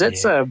Titans,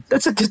 that's a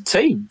good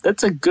team.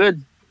 That's a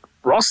good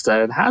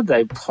roster. And how'd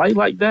they play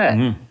like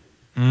that?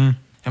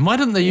 And why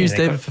didn't they use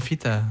David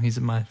Fafita? He's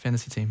in my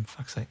fantasy team,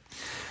 fuck's sake.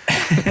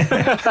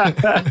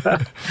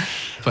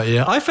 But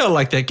yeah, I felt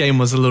like that game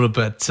was a little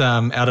bit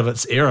out of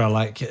its era.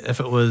 Like if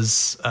it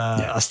was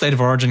a State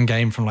of Origin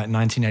game from like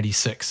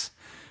 1986,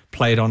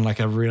 played on like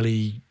a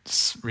really,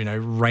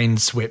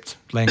 rain-swept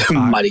Lang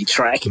Park. Muddy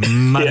track.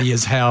 Muddy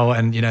as hell.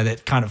 And,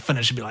 that kind of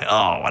finish would be like,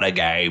 oh, what a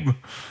game.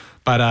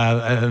 But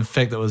in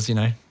fact, it was,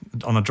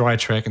 on a dry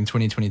track in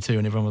 2022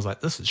 and everyone was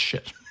like, this is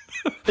shit.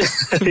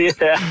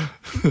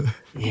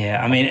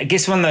 Yeah, I mean, I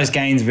guess one of those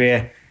games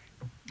where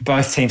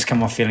both teams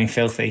come off feeling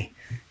filthy.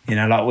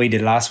 like we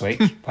did last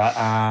week. But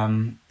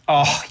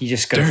you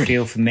just got to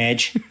feel for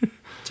Madge.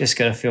 Just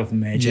got to feel for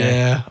Madge.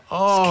 Yeah. Just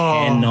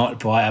cannot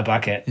buy a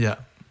bucket. Yeah.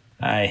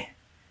 Hey.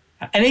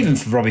 And even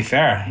for Robbie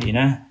Farah,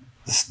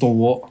 the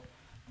stalwart,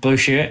 blue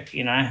shirt,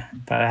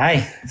 But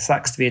hey,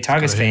 sucks to be a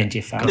Tigers fan,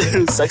 Jeff.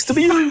 Sucks to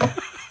be you.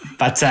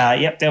 But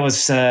that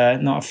was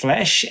not a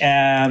flash.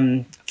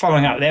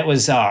 Following up, that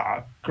was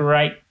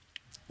great.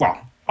 Well,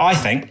 I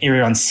think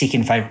everyone's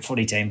second favourite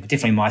footy team,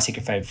 definitely my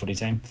second favourite footy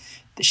team,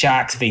 the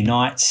Sharks v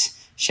Knights.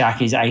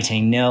 Sharkies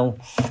 18-0.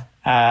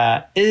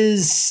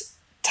 Is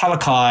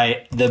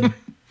Talakai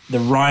the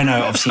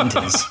rhino of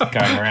centres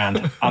going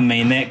around? I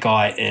mean, that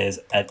guy is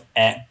an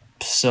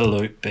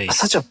absolute beast.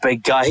 Such a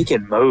big guy. He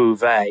can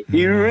move, eh?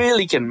 He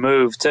really can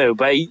move too,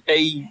 but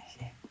he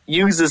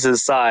uses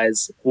his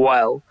size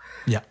well.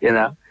 Yeah.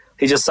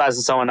 He just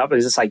sizes someone up and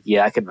he's just like,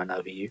 yeah, I can run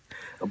over you.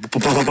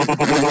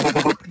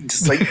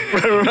 Just like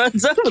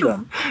runs over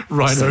them.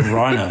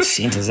 Rhino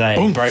centres,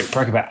 eh?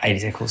 Broke about 80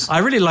 tackles. I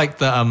really liked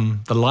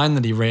the line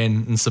that he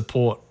ran in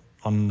support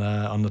on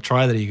the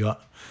try that he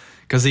got,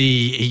 because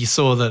he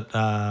saw that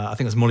I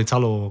think it was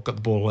Molitalo got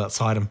the ball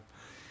outside him,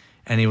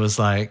 and he was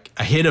like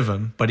ahead of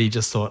him, but he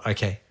just thought,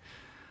 okay,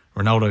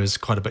 Ronaldo's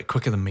quite a bit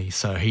quicker than me,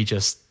 so he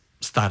just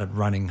started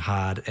running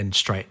hard and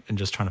straight and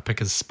just trying to pick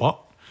his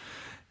spot.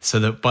 So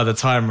that by the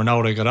time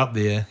Ronaldo got up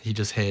there, he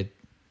just had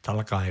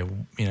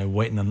Talakai,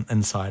 waiting on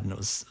inside, and it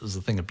was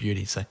a thing of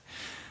beauty. So,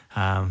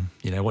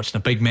 watching a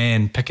big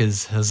man pick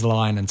his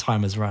line and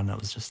time his run,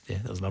 that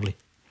was lovely.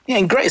 Yeah,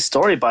 and great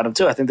story about him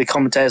too. I think the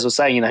commentators were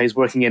saying, he's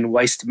working in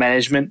waste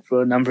management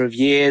for a number of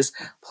years,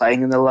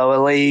 playing in the lower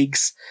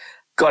leagues,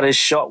 got his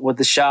shot with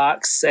the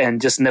Sharks,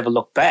 and just never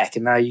looked back.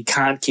 And now you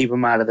can't keep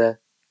him out of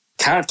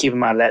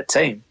that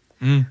team.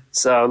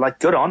 So,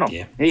 good on him.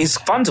 Yeah. He's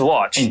fun to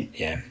watch.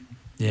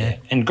 Yeah,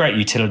 and great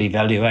utility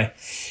value, eh?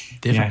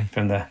 Definitely.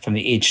 From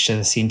the edge to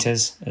the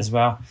centres as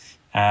well.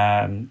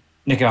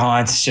 Nico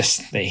Hines,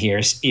 just the hair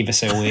is ever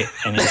so wet,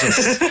 and it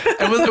just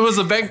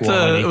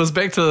it was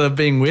back to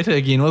being wetter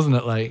again, wasn't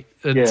it?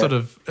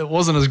 It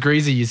wasn't as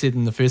greasy, you said,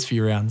 in the first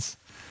few rounds,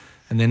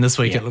 and then this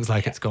week it looks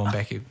like it's gone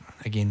back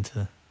again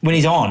to. When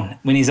he's on,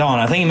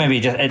 I think maybe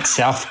it's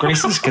self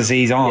greases because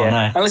he's on.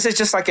 Yeah. Unless it's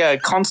just like a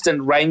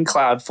constant rain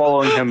cloud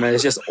following him, and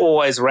it's just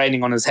always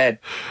raining on his head,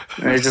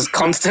 and it's just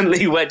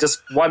constantly wet,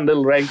 just one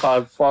little rain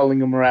cloud following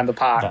him around the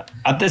park.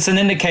 But it's an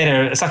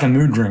indicator. It's like a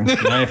mood ring.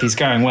 If he's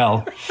going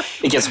well,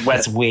 it gets wet.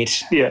 It's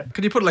wet. Yeah.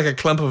 Could you put like a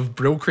clump of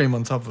Brill cream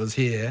on top of his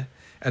hair,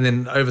 and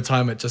then over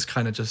time it just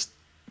kind of just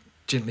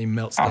gently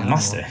melts down?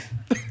 Must have.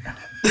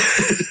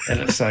 It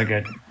looks so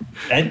good.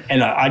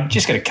 And I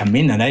just got to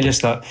commend them. They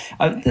just thought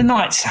the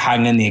Knights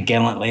hung in there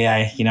gallantly,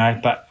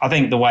 but I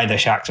think the way the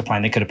Sharks are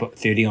playing, they could have put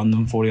 30 on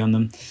them, 40 on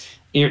them.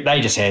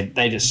 Everything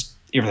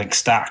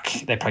stuck.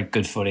 They played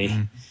good footy.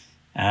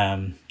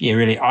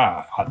 Really,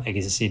 I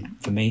guess I said,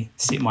 for me,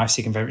 my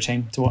second favourite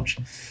team to watch.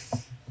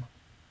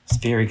 It's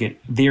very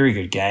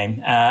good game.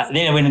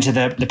 Then I went into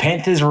the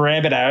Panthers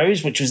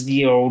Rabbitohs, which was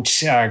the old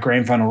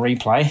grand final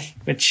replay,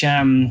 which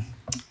a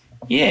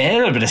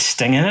little bit of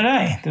sting in it,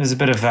 eh? There was a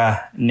bit of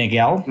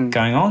niggle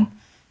going on,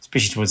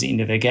 especially towards the end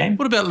of the game.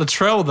 What about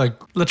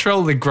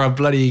Latrell the grub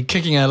bloody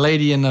kicking a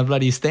lady in the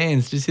bloody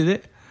stands? Did you see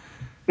that?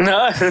 No,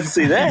 I didn't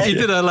see that. He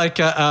did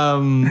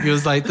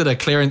did a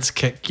clearance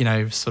kick,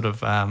 sort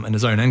of in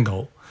his own end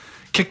goal.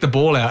 Kicked the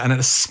ball out and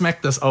it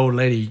smacked this old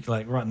lady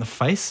right in the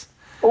face.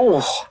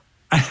 Oh.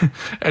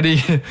 And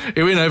he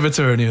went over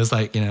to her and he was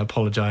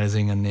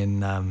apologising and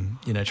then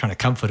trying to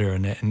comfort her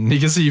and that, and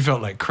you can see he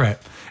felt like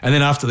crap. And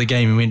then after the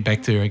game he went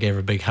back to her and gave her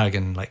a big hug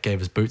and gave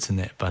his boots and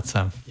that. But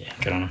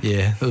good on him.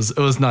 Yeah, it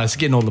was nice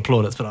getting all the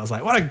plaudits, but I was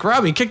like, what a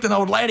grub, he kicked an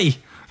old lady.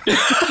 Do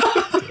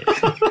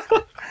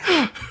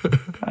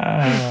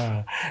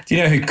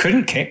you know who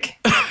couldn't kick?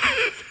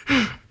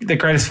 The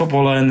greatest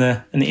footballer in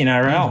the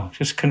NRL.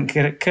 Just couldn't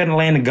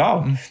land a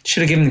goal.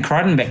 Should have given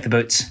Crichton back the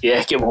boots.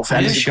 Yeah, get more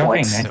fantasy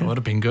points. That would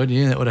have been good.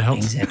 Yeah, that would have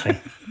helped. Exactly.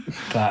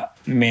 But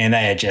man,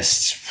 they are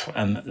just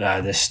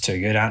they're just too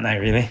good, aren't they?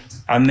 Really.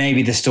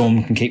 Maybe the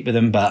Storm can keep with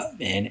them, but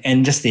man,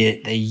 and just the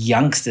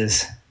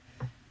youngsters,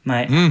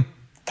 mate.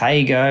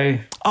 Tago.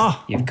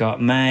 Oh, you've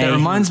got May. That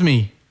reminds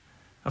me.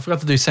 I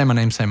forgot to do say my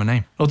name.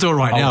 I'll do it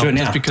right now. Do it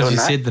now. Just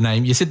because said the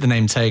name. You said the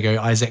name Tago,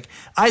 Isaac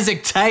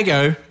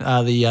Tago,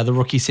 the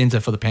rookie centre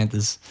for the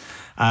Panthers.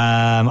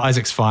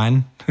 Isaac's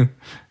fine.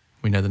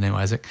 We know the name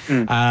Isaac.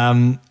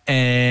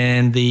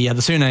 And the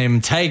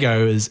surname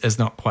Tago is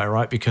not quite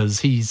right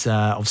because he's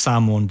of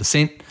Samoan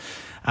descent.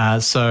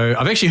 So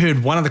I've actually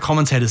heard one of the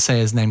commentators say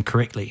his name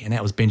correctly, and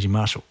that was Benji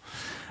Marshall.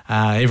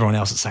 Everyone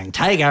else is saying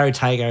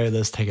Tago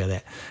this, Tago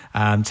that.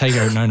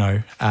 Tago,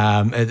 no.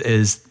 It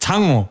is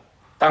Tango.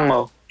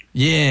 Tango.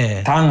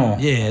 Yeah. Tango.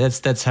 Yeah,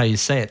 that's how you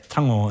say it.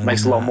 Tango.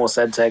 Makes a lot more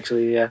sense,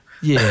 actually, yeah.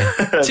 Yeah.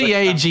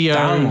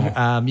 Tago.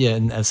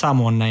 And a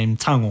Samoan name,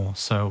 Tango.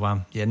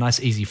 So,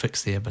 nice easy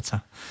fix there. But,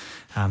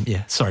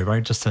 sorry, bro.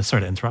 Just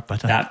sorry to interrupt.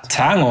 But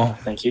Tango.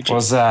 Thank you,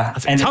 was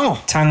Tango.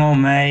 Tango,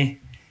 May,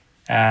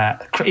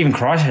 even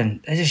Crichton,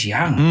 they're just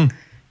young.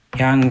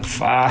 Young,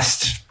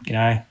 fast,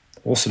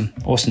 awesome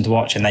to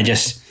watch, and they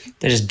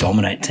just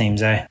dominate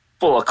teams, eh?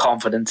 Full of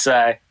confidence,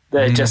 eh?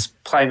 They're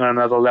just playing on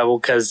another level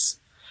because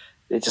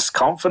they're just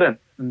confident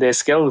in their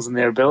skills and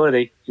their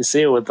ability. You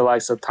see it with the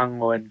likes of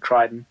Tangmo and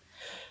Crichton.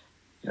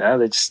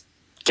 They're just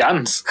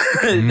guns.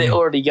 They're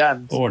already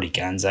guns. Already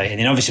guns, eh? And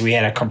then obviously we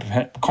had a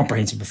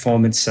comprehensive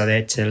performance, so they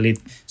had to lead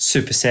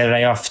Super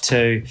Saturday off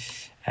to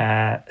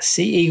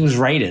Sea Eagles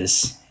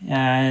Raiders.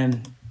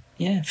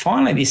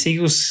 Finally the Sea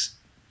Eagles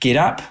get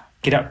up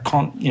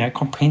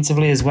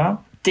comprehensively as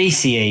well.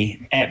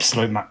 DCE,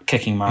 absolute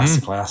kicking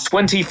masterclass.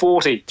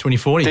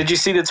 2040. Did you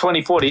see the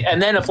 2040?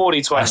 And then a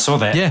 40-20. I saw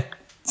that. Yeah.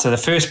 So the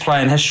first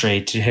player in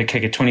history to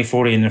kick a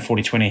 2040 and a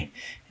 40-20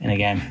 in a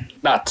game.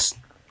 Nuts.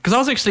 Because I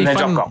was actually,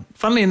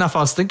 funnily enough, I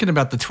was thinking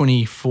about the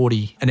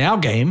 2040 in our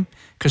game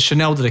because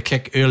Chanel did a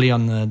kick early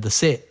on the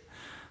set.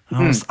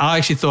 And I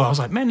actually thought, I was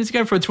like, man, let's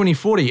go for a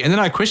 2040. And then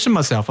I questioned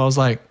myself. I was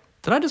like,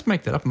 did I just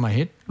make that up in my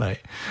head?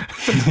 Like,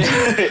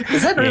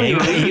 is that really? I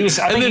think he was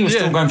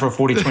still going for a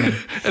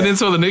 40-20. And then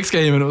saw the next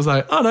game and it was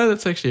like, oh no,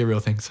 that's actually a real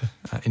thing. So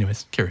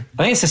anyways, carry on.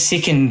 I think it's the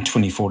second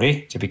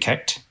 2040 to be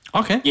kicked.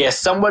 Okay. Yeah,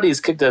 somebody's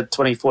kicked a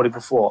 2040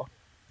 before.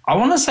 I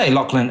want to say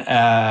Lachlan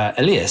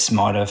Elias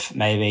might have,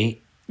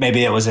 maybe.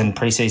 Maybe that was in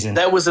pre-season.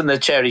 That was in the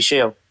Charity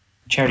Shield.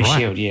 Charity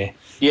Shield, yeah.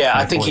 Yeah,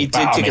 I think he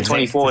did kick a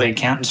 2040 in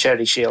count. the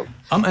Charity Shield.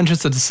 I'm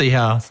interested to see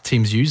how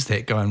teams use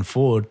that going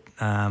forward.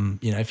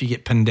 If you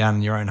get pinned down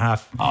in your own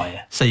half,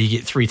 say you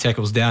get 3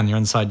 tackles down, you're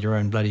inside your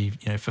own bloody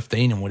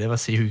 15 and whatever,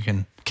 see who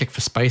can kick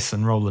for space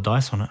and roll the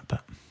dice on it.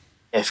 But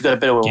if you've got a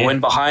bit of a wind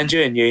behind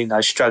you and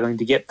you're struggling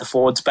to get the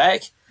forwards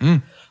back,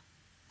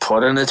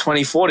 put in a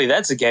 2040.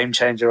 That's a game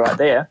changer right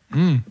there.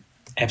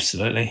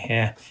 Absolutely,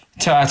 yeah.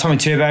 Tommy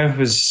Turbo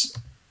was, I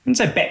wouldn't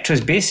say back to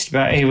his best,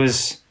 but he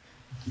was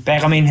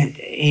back. I mean,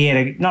 he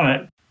had not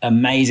an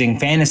amazing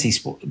fantasy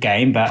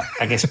game, but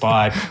I guess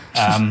by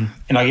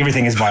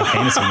everything is by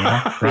fantasy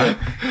now, right?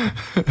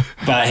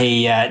 But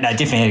he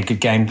definitely had a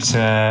good game.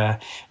 So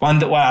one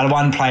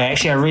player,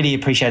 actually, I really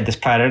appreciated this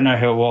player. I don't know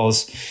who it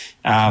was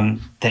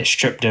that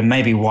stripped him,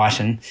 maybe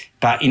Whiten.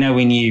 But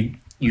when you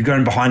go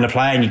in behind a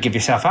player and you give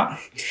yourself up,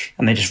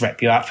 and they just wrap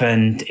you up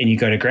and you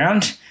go to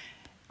ground.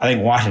 I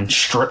think Whiten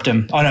stripped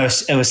him. Oh no,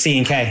 it was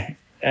CNK.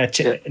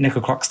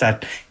 Nickel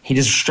Clockstad, he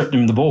just stripped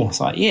him the ball. It's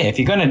like, if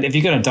you're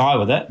gonna die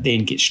with it,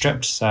 then get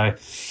stripped. So,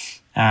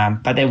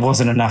 but there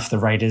wasn't enough. The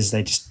Raiders,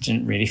 they just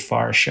didn't really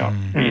fire a shot.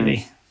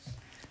 Really,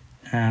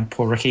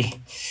 poor Ricky.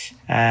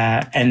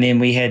 And then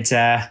we had,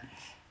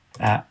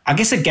 I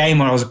guess, a game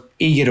where I was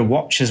eager to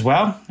watch as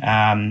well,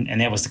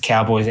 and that was the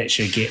Cowboys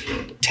actually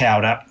get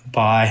towed up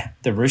by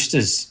the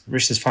Roosters.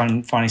 Roosters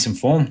finding some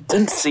form.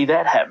 Didn't see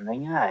that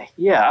happening, eh?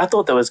 Yeah, I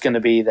thought that was going to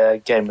be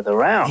the game of the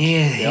round.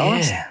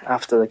 Yeah.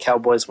 After the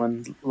Cowboys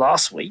win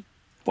last week.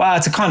 Well,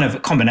 it's a kind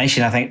of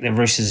combination. I think the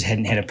Roosters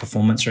hadn't had a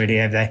performance really,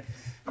 have they,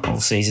 all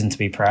season to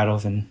be proud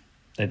of, and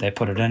they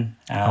put it in.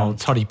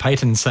 Toddy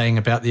Payton saying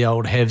about the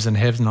old haves and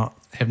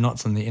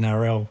have-nots in the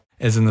NRL,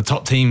 as in the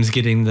top teams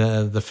getting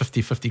the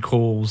 50-50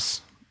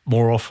 calls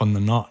more often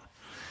than not.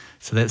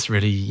 So that's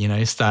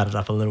really, started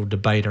up a little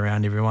debate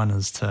around everyone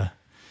as to,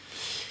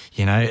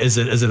 is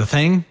it a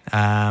thing?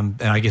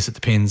 And I guess it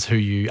depends who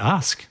you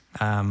ask.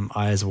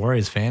 I, as a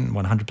Warriors fan,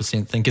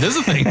 100% think it is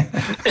a thing.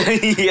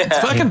 It's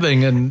a fucking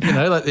thing. And,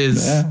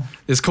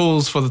 there's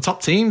calls for the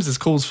top teams, there's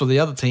calls for the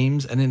other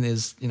teams, and then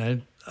there's,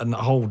 a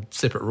whole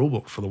separate rule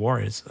book for the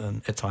Warriors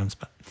at times.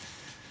 But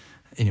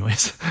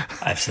anyways.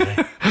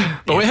 Absolutely.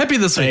 But we're happy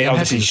this week.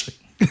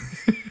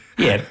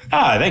 Yeah.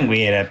 I think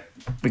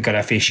we got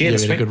our fair share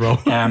this week. We had a good roll.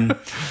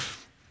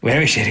 We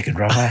had a good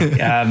roll.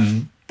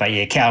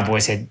 But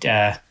Cowboys had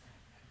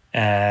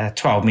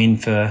 12 men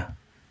for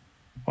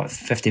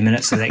 50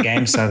 minutes of that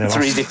game, so they lost.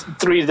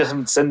 Three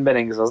different sin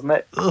binnings, wasn't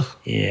it?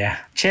 Yeah.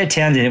 Chad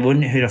Townsend, it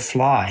wouldn't hurt a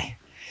fly,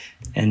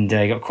 and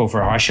got called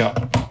for a high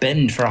shot,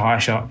 binned for a high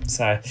shot.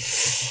 So,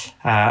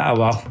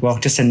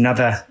 just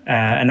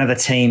another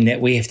team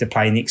that we have to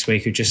play next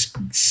week who are just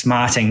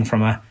smarting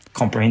from a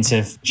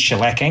comprehensive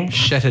shellacking.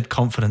 Shattered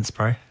confidence,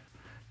 bro.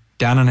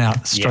 Down and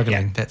out,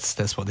 struggling. Yeah.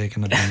 That's what they're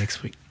going to do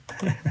next week.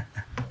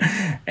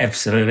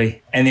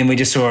 Absolutely. And then we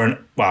just saw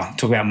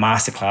talk about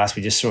masterclass.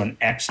 We just saw an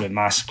absolute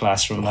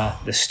masterclass from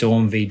the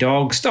Storm v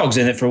Dogs. Dogs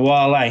in it for a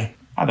while, eh?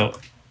 I thought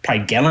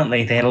played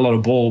gallantly. They had a lot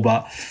of ball,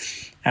 but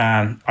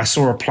I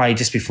saw a play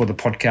just before the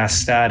podcast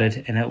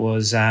started, and it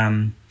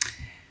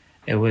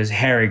was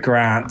Harry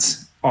Grant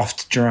off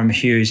to Jerome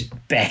Hughes,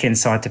 back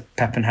inside to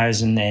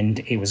Pappenhausen, and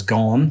he was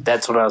gone.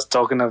 That's what I was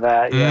talking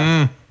about,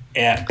 yeah.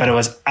 Yeah, but it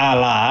was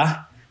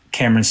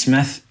Cameron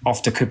Smith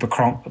off to Cooper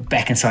Cronk,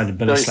 back inside to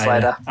Billy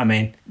Slater. I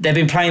mean, they've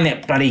been playing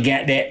that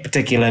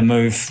particular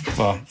move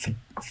for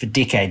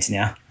decades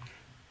now.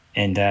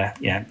 And,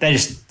 they're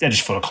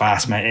just full of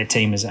class, mate. That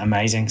team is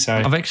amazing. So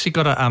I've actually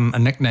got a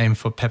nickname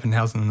for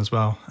Pappenhausen as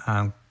well,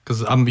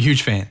 because I'm a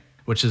huge fan.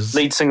 Which is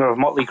lead singer of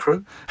Motley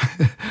Crue.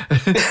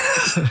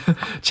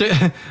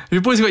 Have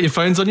you boys got your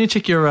phones on you?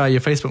 Check your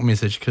Facebook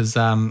message, because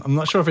I'm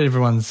not sure if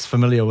everyone's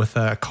familiar with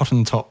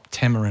Cotton Top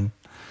Tamarin.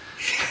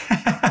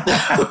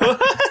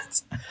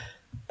 What?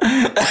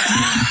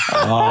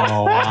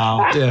 Oh,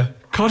 wow. Yeah.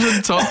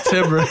 Cotton top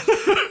tamarind.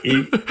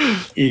 You're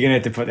going to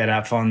have to put that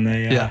up on the...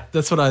 Yeah,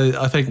 that's what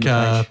I think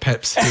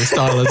Pep's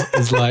hairstyle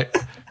is like.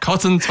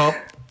 Cotton top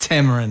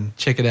tamarind.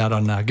 Check it out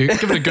on give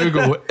it a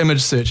Google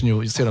image search and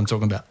you'll see what I'm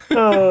talking about.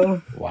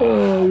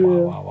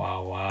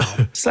 Wow.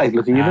 It's like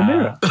looking in the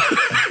mirror.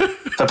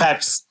 For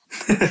Peps.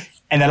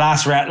 And the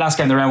last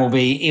game of the round will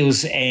be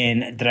Eels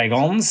and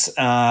Dragons,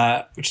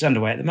 which is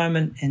underway at the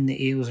moment, and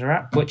the Eels are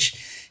up, which,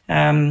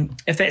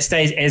 if that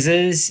stays as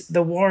is,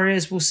 the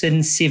Warriors will sit in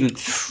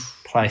 7th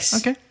place.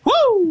 Okay.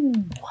 Woo!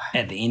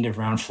 At the end of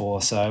round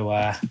 4. So,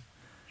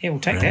 we'll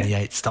take Round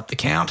that. 8. Stop the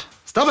count.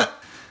 Stop it.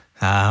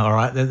 All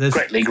right.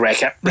 Great league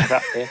wrap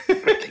up there.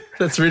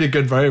 That's really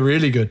good, bro.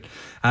 Really good.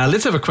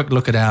 Let's have a quick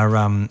look at our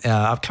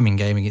upcoming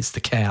game against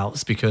the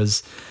Cows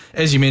because,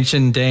 as you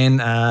mentioned, Dan,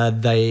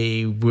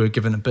 they were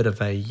given a bit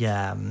of a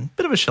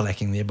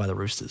shellacking there by the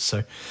Roosters.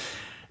 So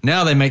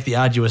now they make the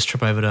arduous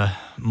trip over to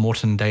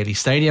Moreton Daily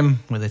Stadium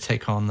where they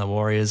take on the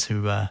Warriors,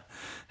 who have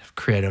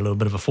created a little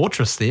bit of a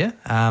fortress there.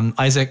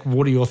 Isaac,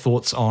 what are your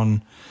thoughts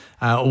on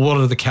what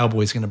are the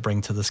Cowboys going to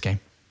bring to this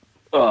game?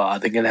 Oh,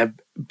 they're going to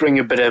bring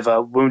a bit of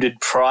a wounded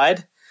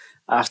pride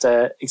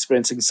after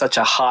experiencing such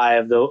a high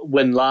of the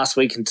win last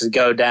week and to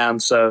go down.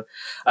 So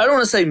I don't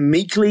want to say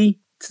meekly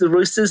to the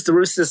Roosters. The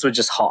Roosters were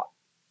just hot.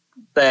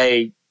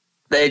 They're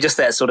just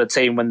that sort of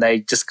team when they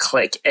just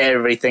click,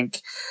 everything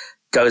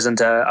goes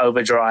into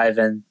overdrive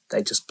and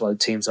they just blow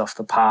teams off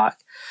the park.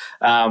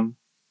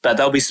 But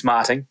they'll be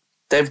smarting.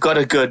 They've got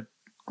a good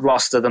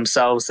roster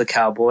themselves, the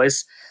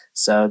Cowboys.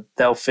 So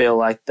they'll feel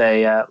like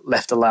they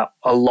left a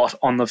lot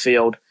on the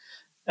field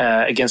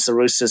against the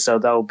Roosters, so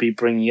they'll be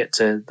bringing it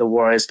to the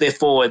Warriors. Their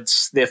forward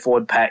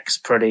pack's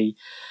pretty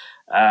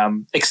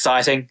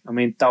exciting. I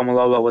mean,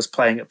 Dalmalolo was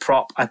playing at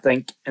prop, I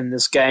think, in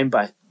this game,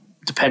 but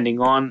depending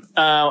on,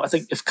 I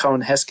think if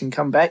Cohen Hess can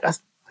come back. I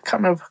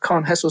can't remember if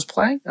Cohen Hess was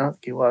playing. I don't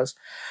think he was.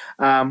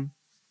 They've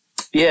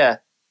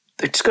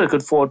just got a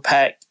good forward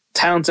pack.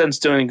 Townsend's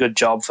doing a good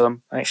job for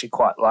them. I actually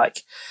quite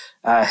like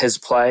his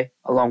play,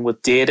 along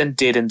with Dearden.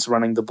 Dearden's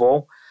running the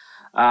ball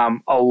a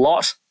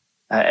lot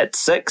at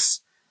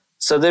 6.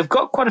 So they've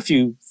got quite a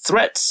few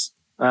threats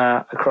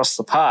across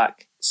the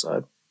park.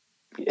 So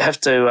you have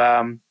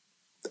to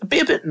be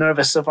a bit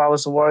nervous if I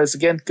was the Warriors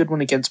again. Good one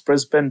against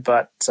Brisbane,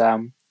 but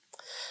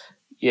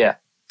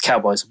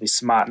Cowboys will be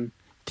smarting.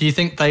 Do you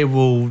think they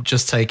will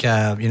just take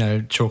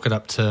chalk it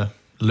up to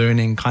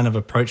learning kind of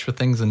approach with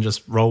things and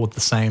just roll with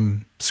the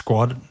same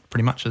squad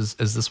pretty much as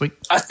this week?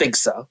 I think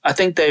so. I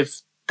think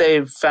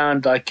they've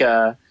found like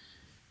not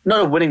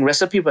a winning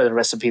recipe, but a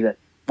recipe that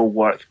will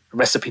work, a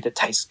recipe that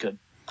tastes good.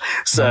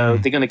 So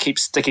they're going to keep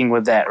sticking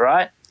with that,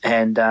 right?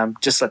 And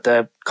just let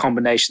the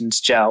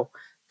combinations gel,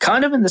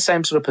 kind of in the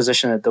same sort of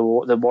position that the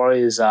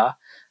Warriors are,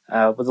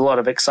 with a lot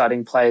of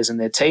exciting players in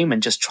their team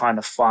and just trying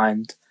to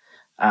find,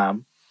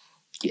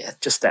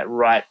 just that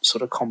right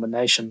sort of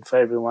combination for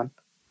everyone.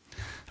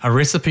 A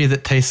recipe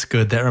that tastes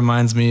good. That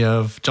reminds me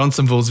of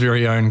Johnsonville's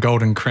very own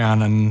Golden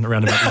Crown and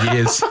around about the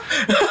years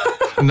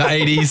in the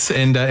 80s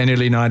and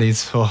early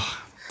 90s.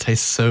 Oh,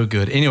 tastes so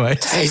good. Anyway.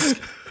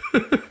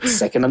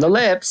 Second on the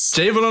lips.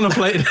 Javel on a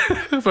plate.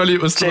 If only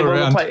it was still Javel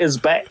around. on a plate is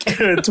back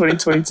in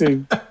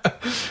 2022.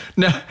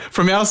 Now,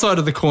 from our side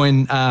of the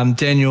coin,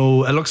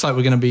 Daniel, it looks like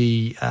we're going to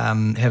be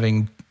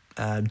having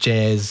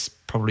Jazz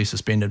probably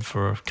suspended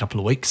for a couple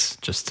of weeks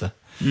just to,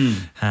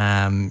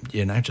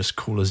 just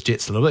cool his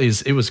jets a little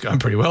bit. It was going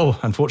pretty well,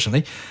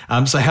 unfortunately.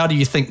 So how do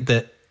you think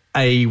that,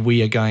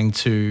 we are going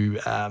to,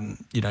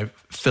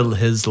 fill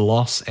his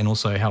loss, and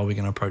also how are we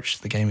going to approach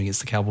the game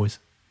against the Cowboys?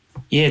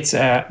 Yeah, it's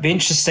be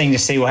interesting to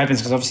see what happens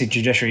because obviously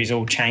judiciary's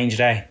all changed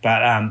today.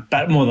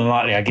 But more than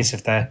likely, I guess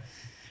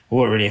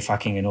what really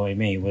fucking annoyed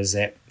me was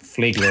that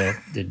Flegler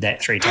did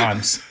that 3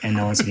 times and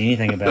no one said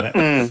anything about it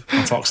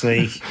on Fox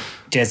League.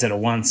 Jazz did it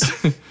once,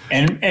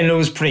 and it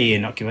was pretty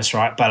innocuous,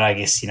 right? But I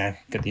guess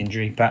got the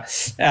injury. But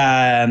so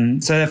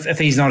if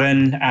he's not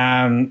in,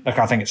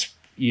 I think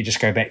you just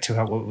go back to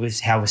how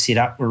we're set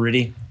up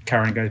already.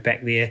 Curran goes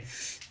back there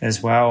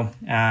as well.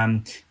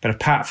 But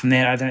apart from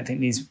that, I don't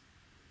think there's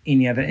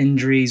any other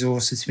injuries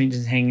or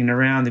suspensions hanging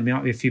around. There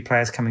might be a few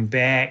players coming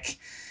back.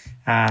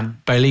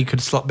 Bailey could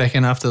slot back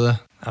in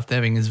after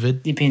having his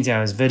vid. Depends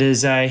how his vid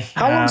is, eh?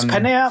 How long's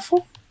Penny out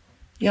for?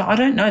 Yeah, I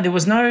don't know. There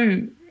was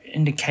no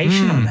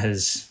indication on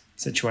his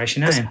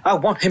situation, eh? I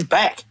want him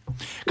back.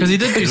 Because he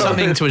did do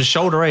something to his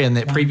shoulder in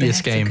that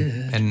previous game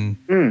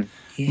and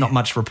not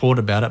much report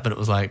about it, but it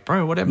was like,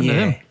 bro, what happened to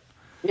him?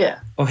 Yeah.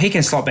 Well, he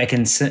can slot back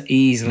in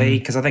easily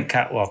because I think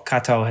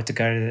Kato had to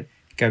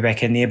go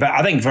back in there. But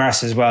I think for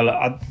us as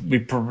well, we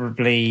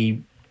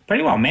probably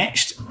pretty well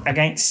matched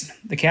against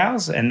the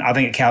Cows. And I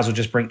think the Cows will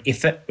just bring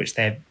effort, which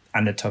they're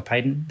under Todd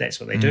Payton. That's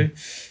what they do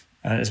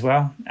as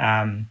well.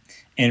 And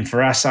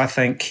for us, I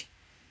think,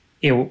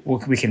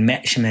 we can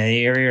match them in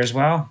the area as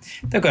well.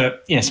 They've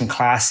got some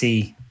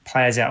classy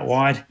players out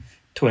wide.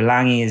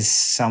 Tuilangi is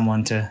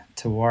someone to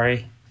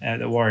worry.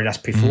 That worried us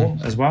before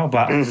as well.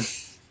 But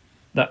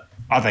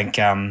I think,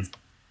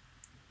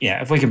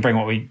 if we can bring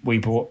what we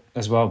brought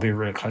as well. It'll be a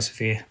really close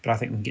affair, but I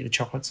think we can get the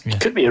chocolates. It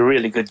could be a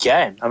really good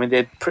game. I mean,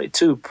 they're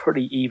two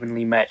pretty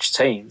evenly matched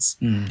teams.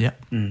 Yeah.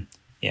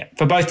 Yeah,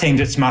 for both teams,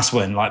 it's must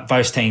win. Like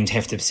both teams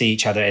have to see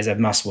each other as a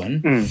must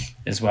win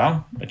as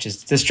well, which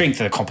is the strength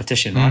of the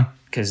competition, right?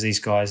 Because these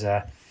guys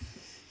are,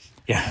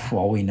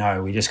 we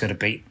know we just got to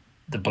beat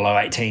the below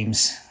 8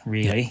 teams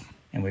really,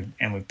 and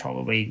we've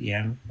probably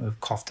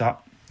we've coughed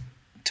up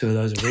 2 of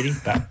those already,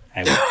 but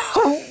hey,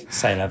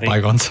 say la vie.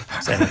 Bygones.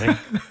 Say la vie.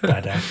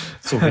 But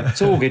it's all good.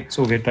 It's all good. It's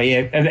all good. But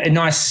yeah,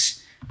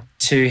 nice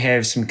to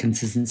have some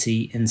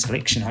consistency in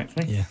selection.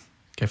 Hopefully, Yeah.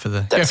 Go for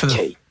the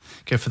key.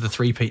 Go for the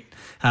three-peat.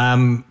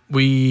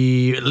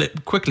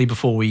 Quickly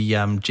before we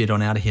jet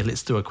on out of here,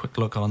 let's do a quick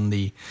look on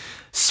the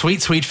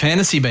sweet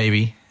fantasy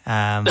baby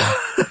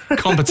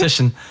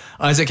competition.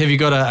 Isaac, have you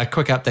got a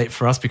quick update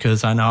for us?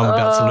 Because I know I'm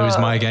about to lose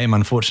my game,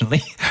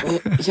 unfortunately.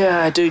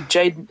 Yeah, dude,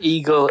 Jaden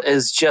Eagle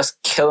is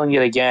just killing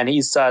it again.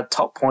 He's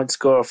top point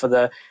scorer for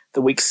the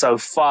week so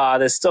far.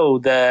 There's still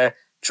the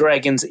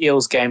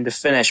Dragons-Eels game to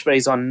finish, but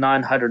he's on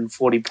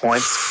 940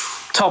 points.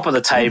 Top of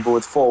the table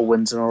with 4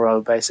 wins in a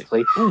row,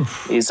 basically.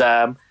 He's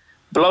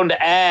blown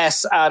the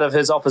ass out of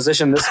his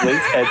opposition this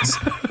week. It's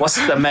what's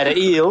the matter,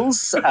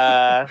 Eels?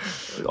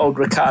 Old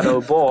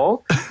Ricardo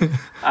Ball.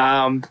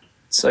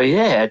 So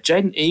yeah,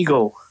 Jaden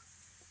Eagle.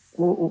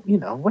 Well,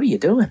 what are you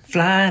doing?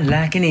 flying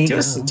like an eagle.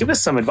 Give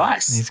us some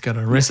advice. He's got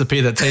a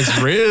recipe that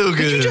tastes real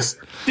good.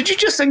 Did you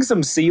just sing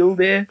some Seal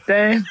there,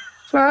 Dan?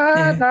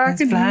 Fly like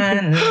an eagle.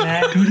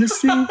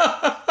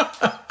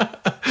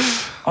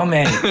 Oh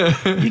man,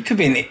 you could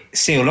be in the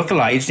Seal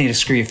lookalike. You just need to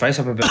screw your face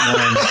up a bit more.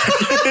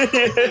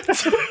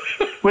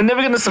 We're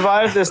never going to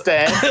survive this,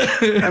 Dan,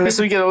 unless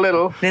we get a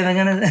little. Never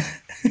gonna.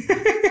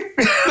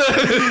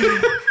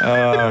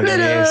 Oh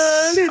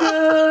yes.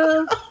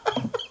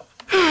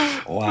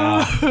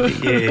 Wow.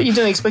 Yeah. You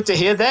didn't expect to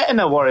hear that in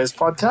a Warriors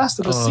podcast.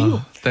 It was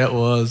Seal. That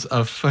was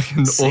a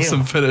fucking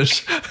awesome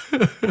finish.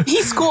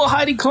 He scored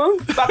Heidi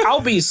Klum, but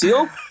I'll be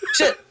Seal.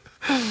 Shit.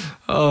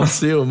 Oh,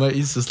 Seal, mate,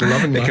 he's just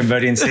loving The life.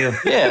 Cambodian Seal.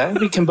 Yeah,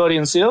 be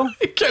Cambodian Seal.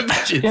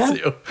 Cambodian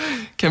Seal.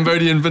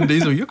 Cambodian Vin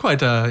Diesel. You're quite,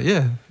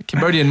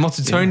 Cambodian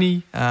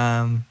Motutoni.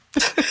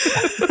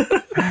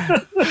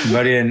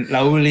 Cambodian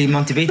Lauli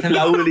Montevideo.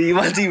 Lauli,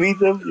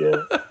 Montevideo,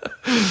 yeah.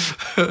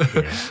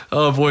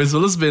 Oh, boys,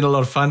 well, this has been a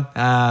lot of fun.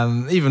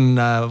 Even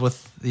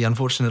with the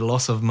unfortunate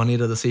loss of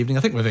Moneta this evening, I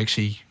think we've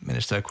actually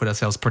managed to acquit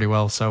ourselves pretty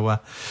well. So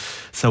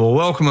we'll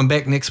welcome him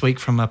back next week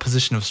from a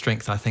position of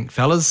strength, I think,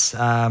 fellas.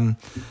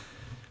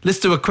 Let's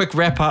do a quick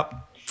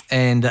wrap-up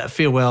and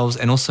farewells,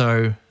 and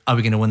also, are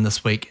we going to win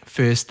this week?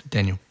 First,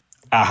 Daniel.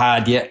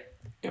 Hard, yeah.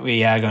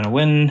 We are going to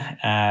win.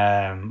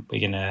 We're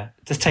going to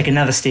just take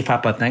another step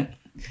up, I think,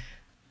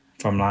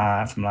 from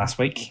last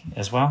week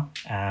as well.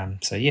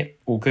 So, yeah,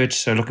 all good.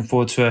 So, looking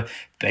forward to a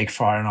big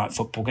Friday night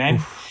football game.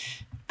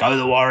 Oof. Go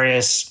the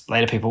Warriors.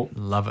 Later, people.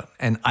 Love it.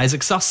 And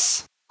Isaac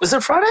Suss. Was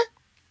it Friday?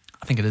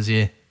 I think it is,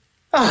 yeah.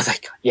 Oh,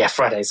 thank God. Yeah,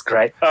 Friday's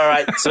great. All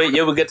right, sweet.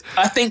 Yeah, we're good.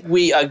 I think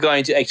we are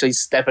going to actually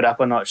step it up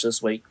a notch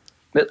this week.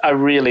 I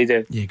really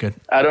do. Yeah, good.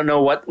 I don't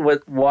know why,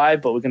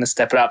 but we're going to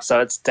step it up,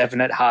 so it's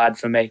definite hard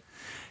for me.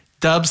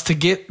 Dubs to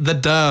get the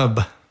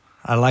dub.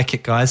 I like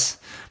it, guys.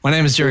 My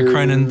name is Jerry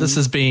Cronin. This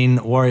has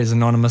been Warriors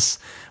Anonymous.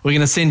 We're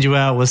going to send you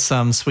out with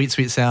some sweet,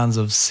 sweet sounds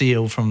of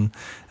Seal from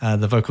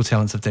the vocal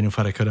talents of Daniel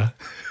Wharekura.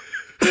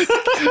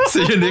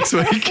 See you next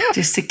week.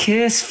 Just a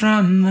kiss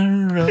from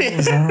a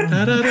rose.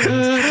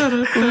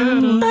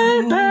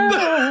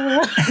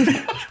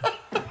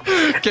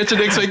 Catch you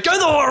next week. Go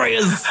the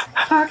Warriors!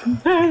 Go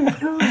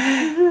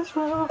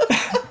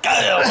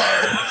the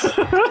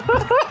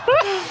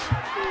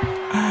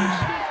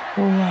Warriors!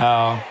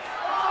 Wow.